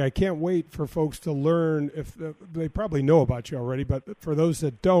you, Maria, I can't wait for folks to learn. If they probably know about you already, but for those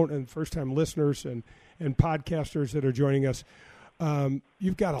that don't, and first-time listeners and podcasters that are joining us,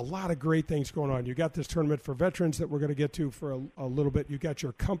 you've got a lot of great things going on. You got this tournament for veterans that we're going to get to for a little bit. You got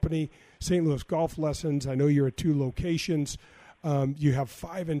your company, St. Louis Golf Lessons. I know you're at 2 locations. You have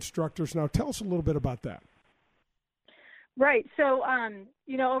 5 instructors. Now, tell us a little bit about that. Right. So,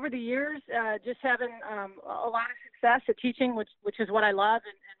 you know, over the years, just having a lot of success at teaching, which is what I love,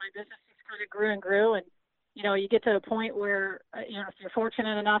 and my business just kind of grew and grew. And, you know, you get to a point where, you know, if you're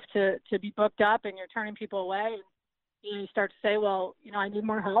fortunate enough to be booked up and you're turning people away, and you start to say, well, you know, I need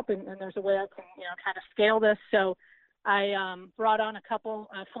more help, and there's a way I can, you know, kind of scale this. So I brought on a couple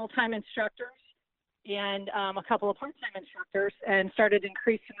full-time instructors and a couple of part-time instructors and started to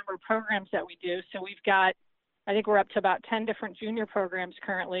increase the number of programs that we do. So we've got, I think we're up to about 10 different junior programs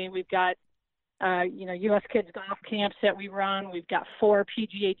currently. We've got, you know, U.S. Kids Golf Camps that we run. We've got 4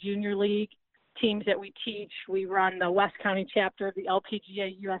 PGA Junior League teams that we teach. We run the West County chapter of the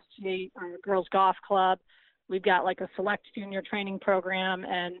LPGA USGA Girls Golf Club. We've got like a select junior training program.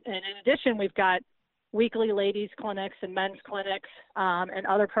 And in addition, we've got weekly ladies clinics and men's clinics and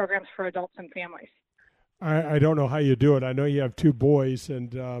other programs for adults and families. I don't know how you do it. I know you have 2 boys,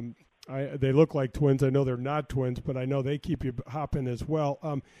 and they look like twins. I know they're not twins, but I know they keep you hopping as well.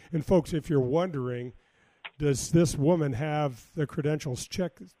 And folks, if you're wondering, does this woman have the credentials?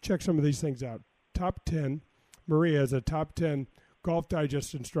 Check some of these things out. Top 10. Maria is a top 10 Golf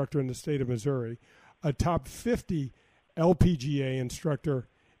Digest instructor in the state of Missouri, a top 50 LPGA instructor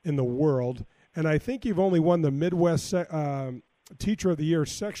in the world, and I think you've only won the Midwest Teacher of the Year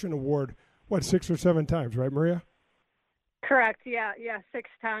Section Award, 6 or 7 times, right, Maria? Correct. Yeah, 6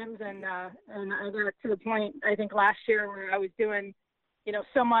 times, and I got to the point, I think, last year where I was doing, you know,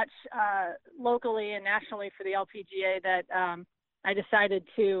 so much locally and nationally for the LPGA that I decided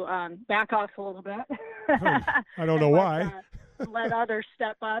to back off a little bit. I don't know why. Let others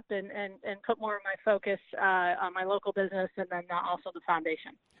step up and put more of my focus on my local business and then also the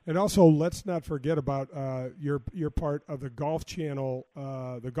foundation. And also, let's not forget about your part of the Golf Channel,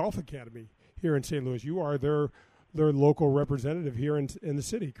 the Golf Academy here in St. Louis. You are their local representative here in the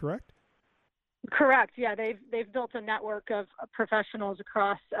city, correct? Correct. Yeah, they've built a network of professionals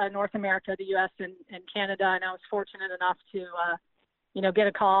across North America, the U.S. and Canada, and I was fortunate enough to, get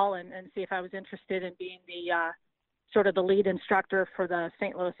a call and see if I was interested in being the sort of the lead instructor for the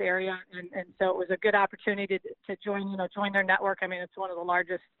St. Louis area, and so it was a good opportunity to join their network. I mean, it's one of the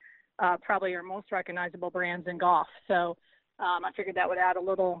largest, probably or most recognizable brands in golf. So I figured that would add a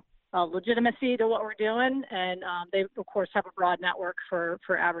little legitimacy to what we're doing, and they of course have a broad network for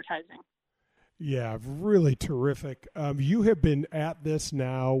advertising. Yeah, really terrific. You have been at this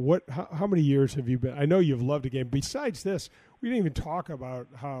now. How many years have you been? I know you've loved the game. Besides this, we didn't even talk about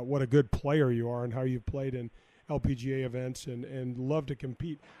what a good player you are and how you've played in LPGA events and love to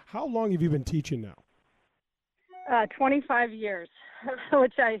compete. How long have you been teaching now? 25 years,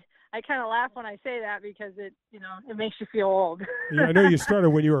 which I kind of laugh when I say that because it makes you feel old. Yeah, I know you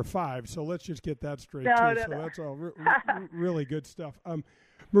started when you were 5, so let's just get that straight too. No. So that's all really good stuff.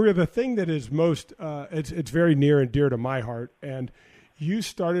 Maria, the thing that is most it's very near and dear to my heart, and you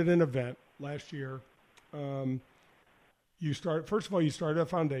started an event last year. First of all, you started a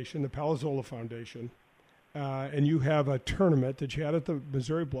foundation, the Palazzolo Foundation, and you have a tournament that you had at the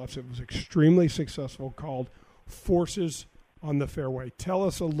Missouri Bluffs. It was extremely successful, called Forces on the Fairway. Tell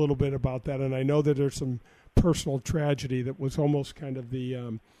us a little bit about that, and I know that there's some personal tragedy that was almost kind of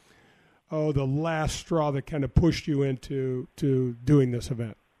the last straw that kind of pushed you into doing this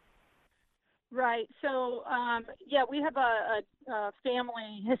event. Right. So, we have a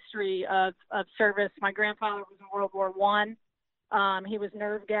family history of service. My grandfather was in World War I. He was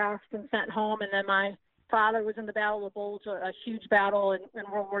nerve gassed and sent home, and then my father was in the Battle of the Bulge, a huge battle in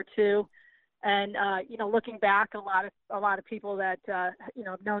World War II. And looking back, a lot of people that have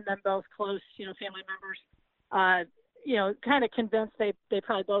known them both close, family members, kind of convinced they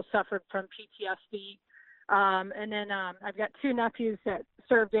probably both suffered from PTSD. And then I've got 2 nephews that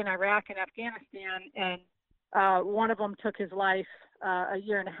served in Iraq and Afghanistan, and one of them took his life a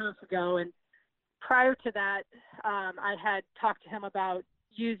year and a half ago. And prior to that, I had talked to him about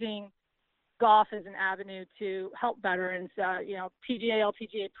using golf as an avenue to help veterans. PGA,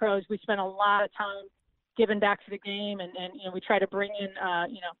 LPGA pros, we spend a lot of time giving back to the game, and we try to bring in,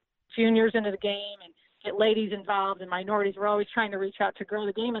 juniors into the game and get ladies involved and minorities. We're always trying to reach out to grow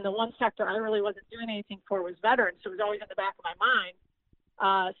the game. And the one sector I really wasn't doing anything for was veterans. So it was always in the back of my mind.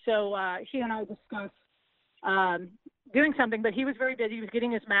 So he and I discussed doing something, but he was very busy. He was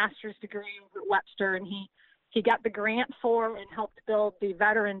getting his master's degree over at Webster, and he got the grant for and helped build the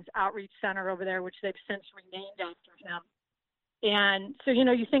Veterans Outreach Center over there, which they've since renamed after him. And so,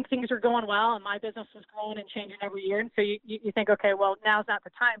 you think things are going well, and my business was growing and changing every year. And so you think, okay, well, now's not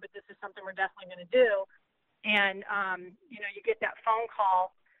the time, but this is something we're definitely going to do. And, you get that phone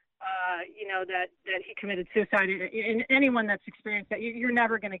call, that he committed suicide. And anyone that's experienced that, you're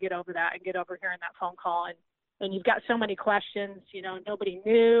never going to get over that and get over hearing that phone call. And you've got so many questions, nobody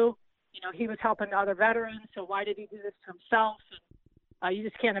knew, he was helping other veterans. So why did he do this to himself? And you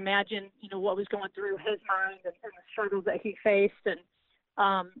just can't imagine, what was going through his mind and the struggles that he faced. And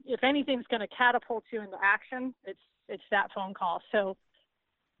if anything's going to catapult you into action, it's that phone call. So,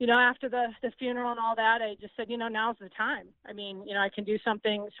 after the funeral and all that, I just said, now's the time. I mean, I can do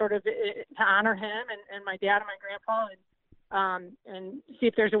something sort of to honor him and my dad and my grandpa, and see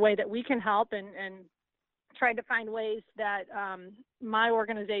if there's a way that we can help, and tried to find ways that my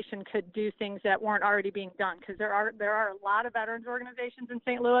organization could do things that weren't already being done, because there are a lot of veterans organizations in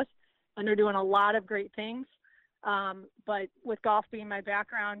St. Louis, and they're doing a lot of great things. But with golf being my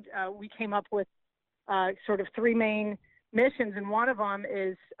background, we came up with sort of 3 main missions, and one of them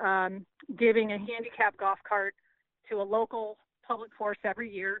is giving a handicap golf cart to a local public course every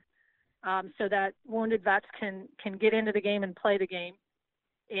year, so that wounded vets can get into the game and play the game.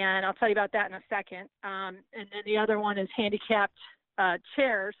 And I'll tell you about that in a second. And then the other one is handicapped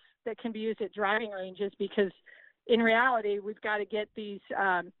chairs that can be used at driving ranges, because in reality, we've got to get these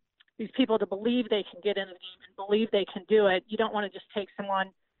people to believe they can get into the game and believe they can do it. You don't want to just take someone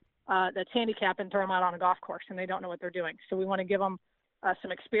that's handicapped and throw them out on a golf course and they don't know what they're doing. So we want to give them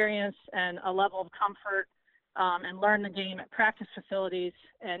some experience and a level of comfort, and learn the game at practice facilities,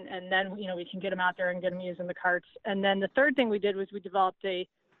 and then we can get them out there and get them using the carts. And then the third thing we did was we developed a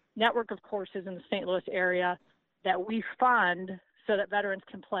network of courses in the St. Louis area that we fund so that veterans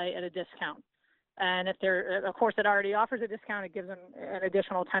can play at a discount. And if they're a course that already offers a discount, it gives them an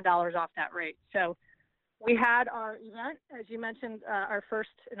additional $10 off that rate. So we had our event, as you mentioned, our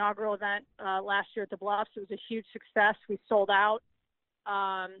first inaugural event last year at the Bluffs. It was a huge success. We sold out,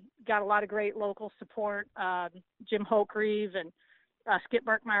 got a lot of great local support. Jim Hochreeve and Skip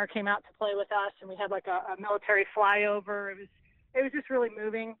Berkmeyer came out to play with us, and we had like a military flyover. It was just really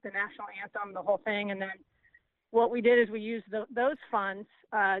moving, the national anthem, the whole thing. And then what we did is we used those funds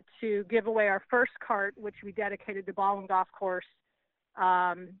to give away our first cart, which we dedicated to Baldwin Golf Course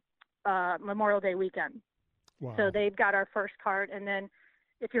Memorial Day weekend. Wow. So they've got our first cart. And then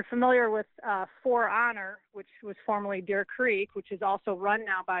if you're familiar with For Honor, which was formerly Deer Creek, which is also run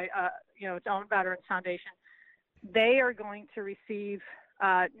now by its own Veterans Foundation, they are going to receive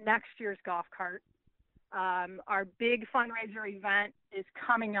next year's golf cart. Our big fundraiser event is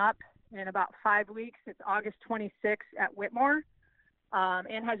coming up in about 5 weeks. It's August 26th at Whitmore.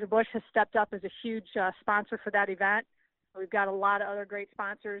 Anheuser-Busch has stepped up as a huge sponsor for that event. We've got a lot of other great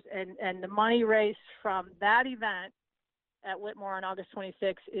sponsors, and the money raised from that event at Whitmore on August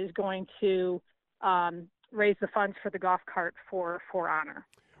 26th is going to raise the funds for the golf cart for Honor.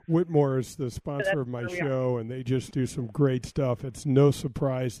 Whitmore is the sponsor of my show, and they just do some great stuff. It's no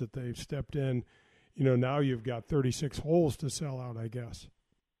surprise that they've stepped in. Now you've got 36 holes to sell out, I guess.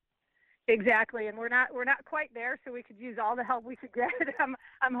 Exactly, and we're not quite there, so we could use all the help we could get.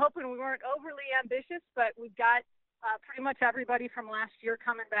 I'm hoping we weren't overly ambitious, but we've got pretty much everybody from last year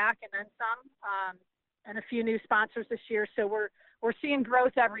coming back, and then some, and a few new sponsors this year. So we're seeing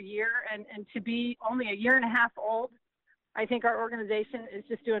growth every year, and to be only a year and a half old, I think our organization is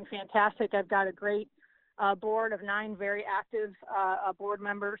just doing fantastic. I've got a great board of 9 very active board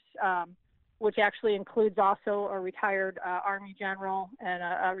members, which actually includes also a retired Army general and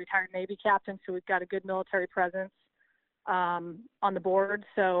a retired Navy captain. So we've got a good military presence on the board.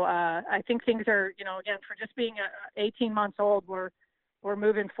 So I think things are, again, for just being 18 months old, we're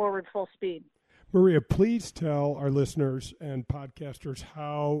moving forward full speed. Maria, please tell our listeners and podcasters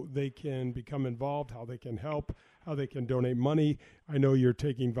how they can become involved, how they can help, how they can donate money. I know you're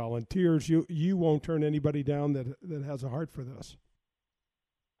taking volunteers. You won't turn anybody down that has a heart for this.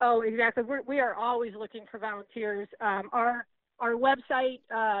 Oh, exactly. We are always looking for volunteers. Our website,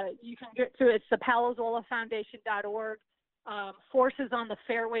 you can get to, it's the PaloZolaFoundation.org. Forces on the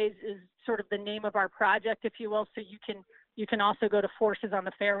Fairways is sort of the name of our project, if you will. So you can also go to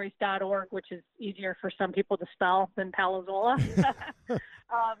ForcesOnTheFairways.org, which is easier for some people to spell than Palo Zola.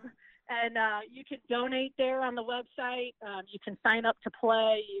 And you can donate there on the website. You can sign up to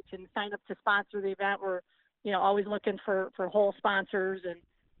play. You can sign up to sponsor the event. We're, always looking for whole sponsors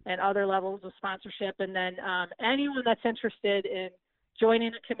and other levels of sponsorship. And then anyone that's interested in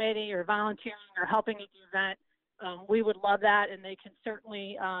joining a committee or volunteering or helping at the event, we would love that. And they can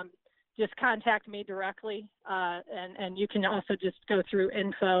certainly just contact me directly. And you can also just go through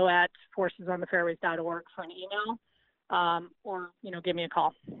info@ForcesOnTheFairways.org for an email or, give me a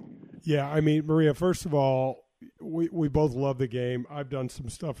call. Yeah, I mean, Maria, first of all, we both love the game. I've done some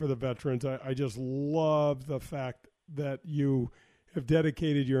stuff for the veterans. I just love the fact that you have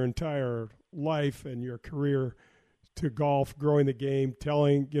dedicated your entire life and your career to golf, growing the game,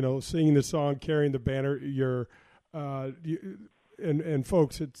 singing the song, carrying the banner. And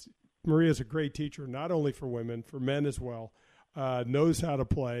folks, Maria's a great teacher, not only for women, for men as well. Knows how to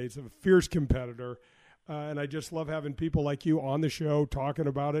play. Is a fierce competitor. And I just love having people like you on the show talking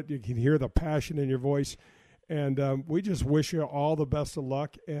about it. You can hear the passion in your voice. And we just wish you all the best of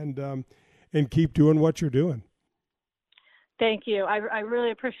luck and keep doing what you're doing. Thank you. I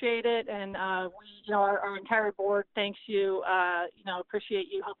really appreciate it. And our entire board thanks you. Appreciate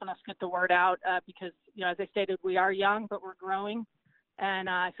you helping us get the word out because, as I stated, we are young, but we're growing. And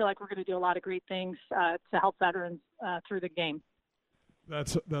I feel like we're going to do a lot of great things to help veterans through the game.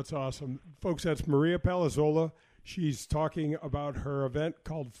 That's awesome. Folks, that's Maria Palazola. She's talking about her event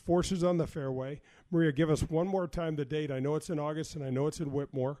called Forces on the Fairway. Maria, give us one more time the date. I know it's in August, and I know it's in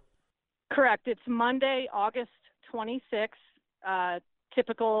Whitmore. Correct. It's Monday, August 26th.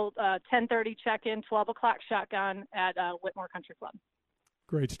 Typical 10:30 check-in, 12 o'clock shotgun at Whitmore Country Club.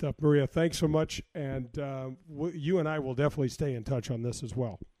 Great stuff. Maria, thanks so much. And you and I will definitely stay in touch on this as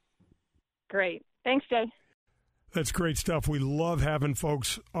well. Great. Thanks, Jay. That's great stuff. We love having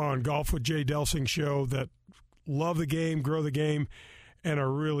folks on Golf with Jay Delsing show that love the game, grow the game, and are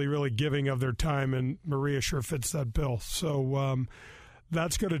really, really giving of their time. And Maria sure fits that bill. So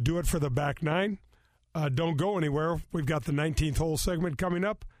that's going to do it for the back nine. Don't go anywhere. We've got the 19th hole segment coming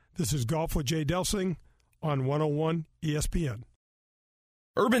up. This is Golf with Jay Delsing on 101 ESPN.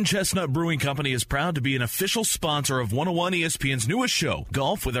 Urban Chestnut Brewing Company is proud to be an official sponsor of 101 ESPN's newest show,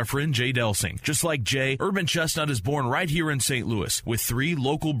 Golf with our friend Jay Delsing. Just like Jay, Urban Chestnut is born right here in St. Louis. With 3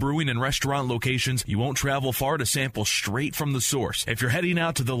 local brewing and restaurant locations, you won't travel far to sample straight from the source. If you're heading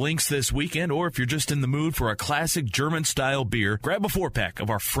out to the links this weekend, or if you're just in the mood for a classic German-style beer, grab a 4-pack of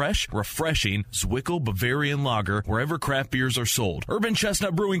our fresh, refreshing Zwickel Bavarian Lager wherever craft beers are sold. Urban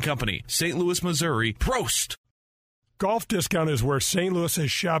Chestnut Brewing Company, St. Louis, Missouri. Prost! Golf Discount is where St. Louis has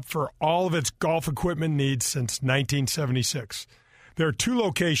shopped for all of its golf equipment needs since 1976. There are 2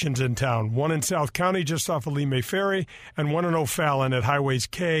 locations in town, one in South County just off of Lee May Ferry, and one in O'Fallon at Highways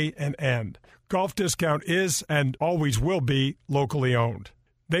K and N. Golf Discount is and always will be locally owned.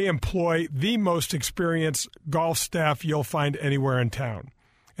 They employ the most experienced golf staff you'll find anywhere in town.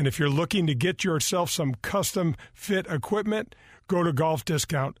 And if you're looking to get yourself some custom fit equipment, go to Golf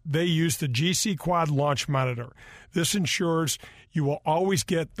Discount. They use the GC Quad Launch Monitor. This ensures you will always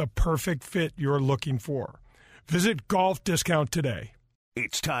get the perfect fit you're looking for. Visit Golf Discount today.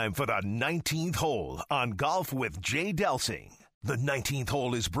 It's time for the 19th hole on Golf with Jay Delsing. The 19th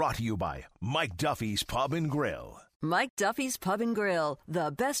hole is brought to you by Mike Duffy's Pub and Grill. Mike Duffy's Pub and Grill,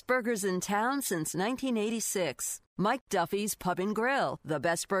 the best burgers in town since 1986. Mike Duffy's Pub and Grill, the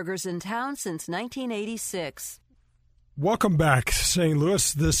best burgers in town since 1986. Welcome back, St.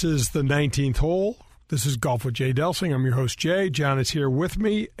 Louis. This is the 19th hole. This is Golf with Jay Delsing. I'm your host, Jay. John is here with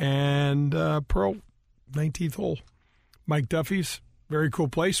me. And Pearl, 19th hole. Mike Duffy's, very cool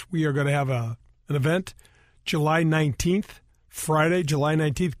place. We are going to have an event July 19th, Friday, July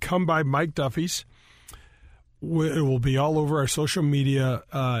 19th. Come by Mike Duffy's. It will be all over our social media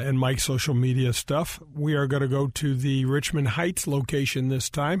and Mike's social media stuff. We are going to go to the Richmond Heights location this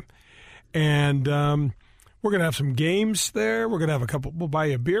time. And we're going to have some games there. We're going to have we'll buy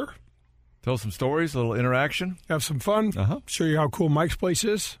you a beer. Tell some stories, a little interaction. Have some fun. Show you how cool Mike's place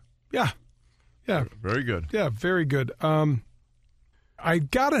is. Yeah. Very good. Yeah, very good. I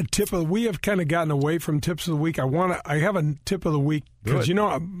got a tip of. We have kind of gotten away from tips of the week. I have a tip of the week because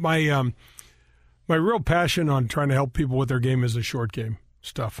my real passion on trying to help people with their game is the short game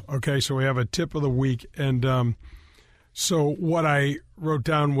stuff. Okay, so we have a tip of the week, and so what I wrote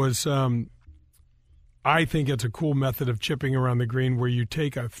down was I think it's a cool method of chipping around the green where you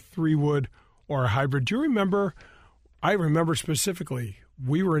take a 3-wood or a hybrid. Do you remember? I remember specifically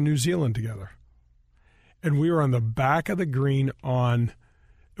we were in New Zealand together. And we were on the back of the green on,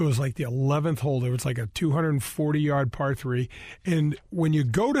 it was like the 11th hole. It was like a 240-yard par 3. And when you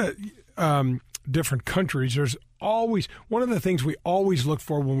go to different countries, there's always, one of the things we always look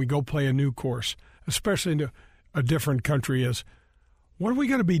for when we go play a new course, especially in a different country, is what are we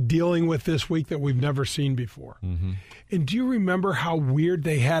going to be dealing with this week that we've never seen before? Mm-hmm. And do you remember how weird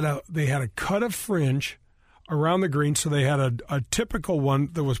they had a cut of fringe around the green? So they had a typical one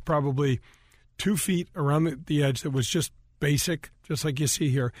that was probably 2 feet around the edge that was just basic, just like you see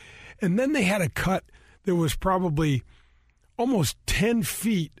here. And then they had a cut that was probably almost 10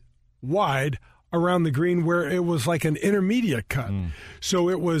 feet wide around the green where it was like an intermediate cut. So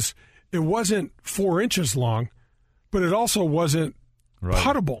it wasn't 4 inches long, but it also wasn't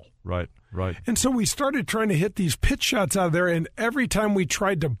puttable. Right. And so we started trying to hit these pitch shots out of there, and every time we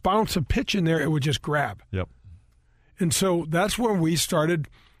tried to bounce a pitch in there, it would just grab. Yep. And so that's when we started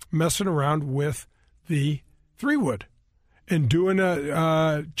messing around with the 3-wood and doing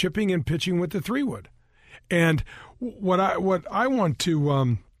a chipping and pitching with the 3-wood. And what I want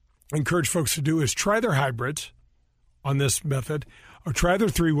to encourage folks to do is try their hybrids on this method, or try their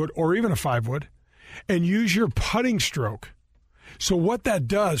 3-wood or even a 5-wood, and use your putting stroke. So what that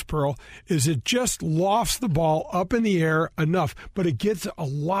does, Pearl, is it just lofts the ball up in the air enough, but it gets a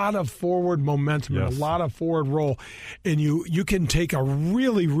lot of forward momentum and a lot of forward roll. And you can take a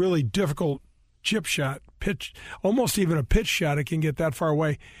really, really difficult chip shot, pitch, almost even a pitch shot. It can get that far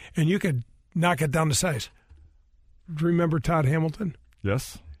away, and you could knock it down to size. Do you remember Todd Hamilton?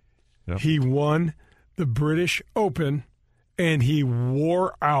 Yes. Yep. He won the British Open, and he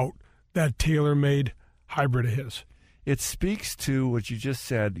wore out that tailor-made hybrid of his. It speaks to what you just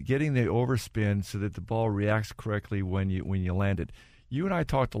said, getting the overspin so that the ball reacts correctly when you land it. You and I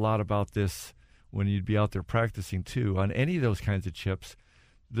talked a lot about this when you'd be out there practicing too. On any of those kinds of chips,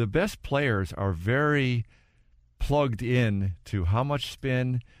 the best players are very plugged in to how much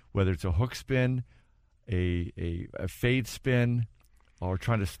spin, whether it's a hook spin, a fade spin, or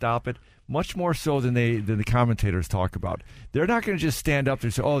trying to stop it, much more so than the commentators talk about. They're not going to just stand up there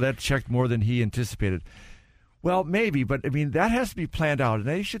and say, oh, that checked more than he anticipated. Well, maybe, but I mean, that has to be planned out, and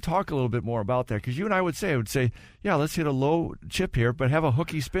they should talk a little bit more about that, because you and I would say, yeah, let's hit a low chip here, but have a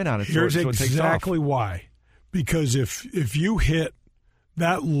hooky spin on it. Here's exactly why. Because if you hit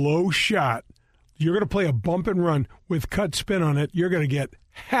that low shot, you're going to play a bump and run with cut spin on it, you're going to get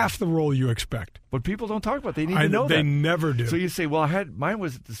half the roll you expect. But people don't talk about it. They need to know that. They never do. So you say, well, mine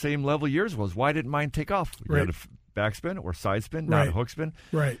was at the same level yours was. Why didn't mine take off? You had a backspin or side spin, not a hook spin.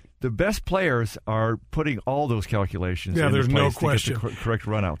 Right. The best players are putting all those calculations in there's place no to question. get the correct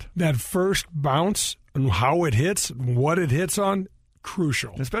run out. That first bounce and how it hits, what it hits on,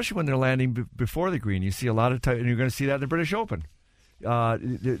 crucial. And especially when they're landing before the green. You see a lot of time, and you're going to see that in the British Open.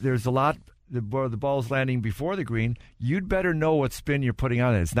 There's a lot. The ball's landing before the green. You'd better know what spin you're putting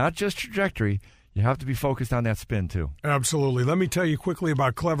on it. It's not just trajectory. You have to be focused on that spin, too. Absolutely. Let me tell you quickly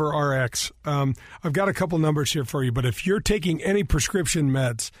about Clever RX. I've got a couple numbers here for you, but if you're taking any prescription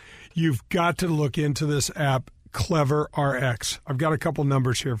meds, you've got to look into this app, Clever RX. I've got a couple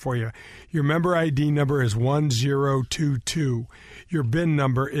numbers here for you. Your member ID number is 1022. Your BIN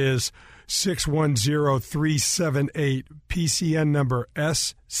number is 610378. PCN number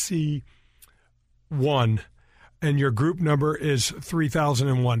SC1. And your group number is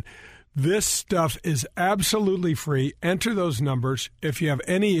 3001. This stuff is absolutely free. Enter those numbers. If you have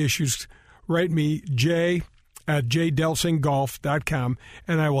any issues, write me, j@jdelsinggolf.com,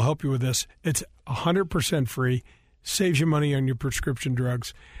 and I will help you with this. It's 100% free, saves you money on your prescription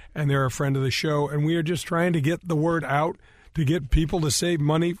drugs, and they're a friend of the show. And we are just trying to get the word out to get people to save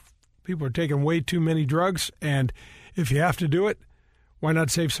money. People are taking way too many drugs, and if you have to do it, why not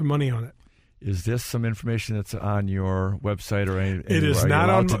save some money on it? Is this some information that's on your website or anything? It is not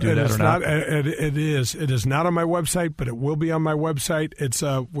on. It is not. It is. It is not on my website, but it will be on my website. It's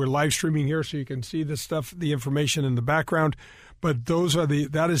we're live streaming here, so you can see this stuff, the information in the background. But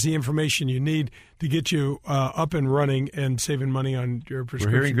that is the information you need to get you up and running and saving money on your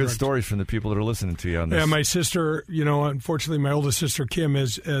prescription. We're hearing good drugs. stories from the people that are listening to you on this. Yeah, my sister, unfortunately, my oldest sister Kim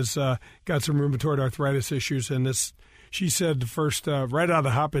has got some rheumatoid arthritis issues, and this. She said the first, right out of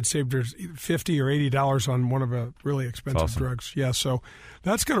the hop, it saved her $50 or $80 on one of the really expensive drugs. Yeah, so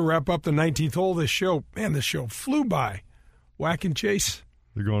that's going to wrap up the 19th hole of this show. Man, this show flew by. Whack and chase.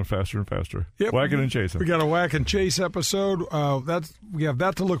 They're going faster and faster. Yep. Whacking and chasing. We got a whack and chase episode. We have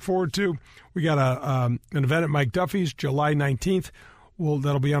that to look forward to. We got an event at Mike Duffy's July 19th.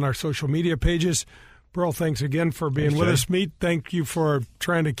 That'll be on our social media pages. Burl, thanks again for being with us, Meet. Thank you for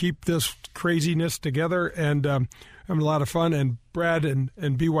trying to keep this craziness together and having a lot of fun. And Brad and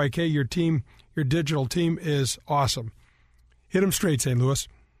BYK, your team, your digital team is awesome. Hit them straight, St. Louis.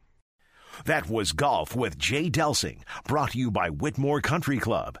 That was Golf with Jay Delsing, brought to you by Whitmore Country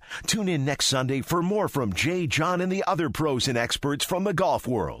Club. Tune in next Sunday for more from Jay, John, and the other pros and experts from the golf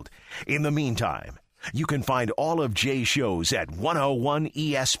world. In the meantime, you can find all of Jay's shows at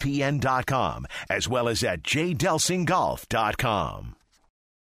 101ESPN.com, as well as at jdelsinggolf.com.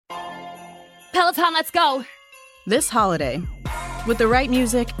 Peloton, let's go! This holiday, with the right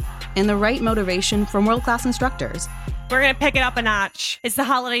music and the right motivation from world-class instructors, we're going to pick it up a notch. It's the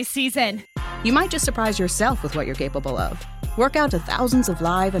holiday season. You might just surprise yourself with what you're capable of. Work out to thousands of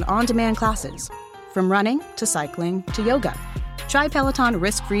live and on-demand classes, from running to cycling to yoga. Try Peloton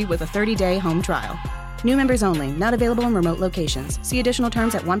risk-free with a 30-day home trial. New members only, not available in remote locations. See additional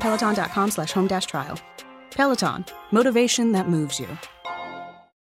terms at onepeloton.com/home-trial. Peloton, motivation that moves you.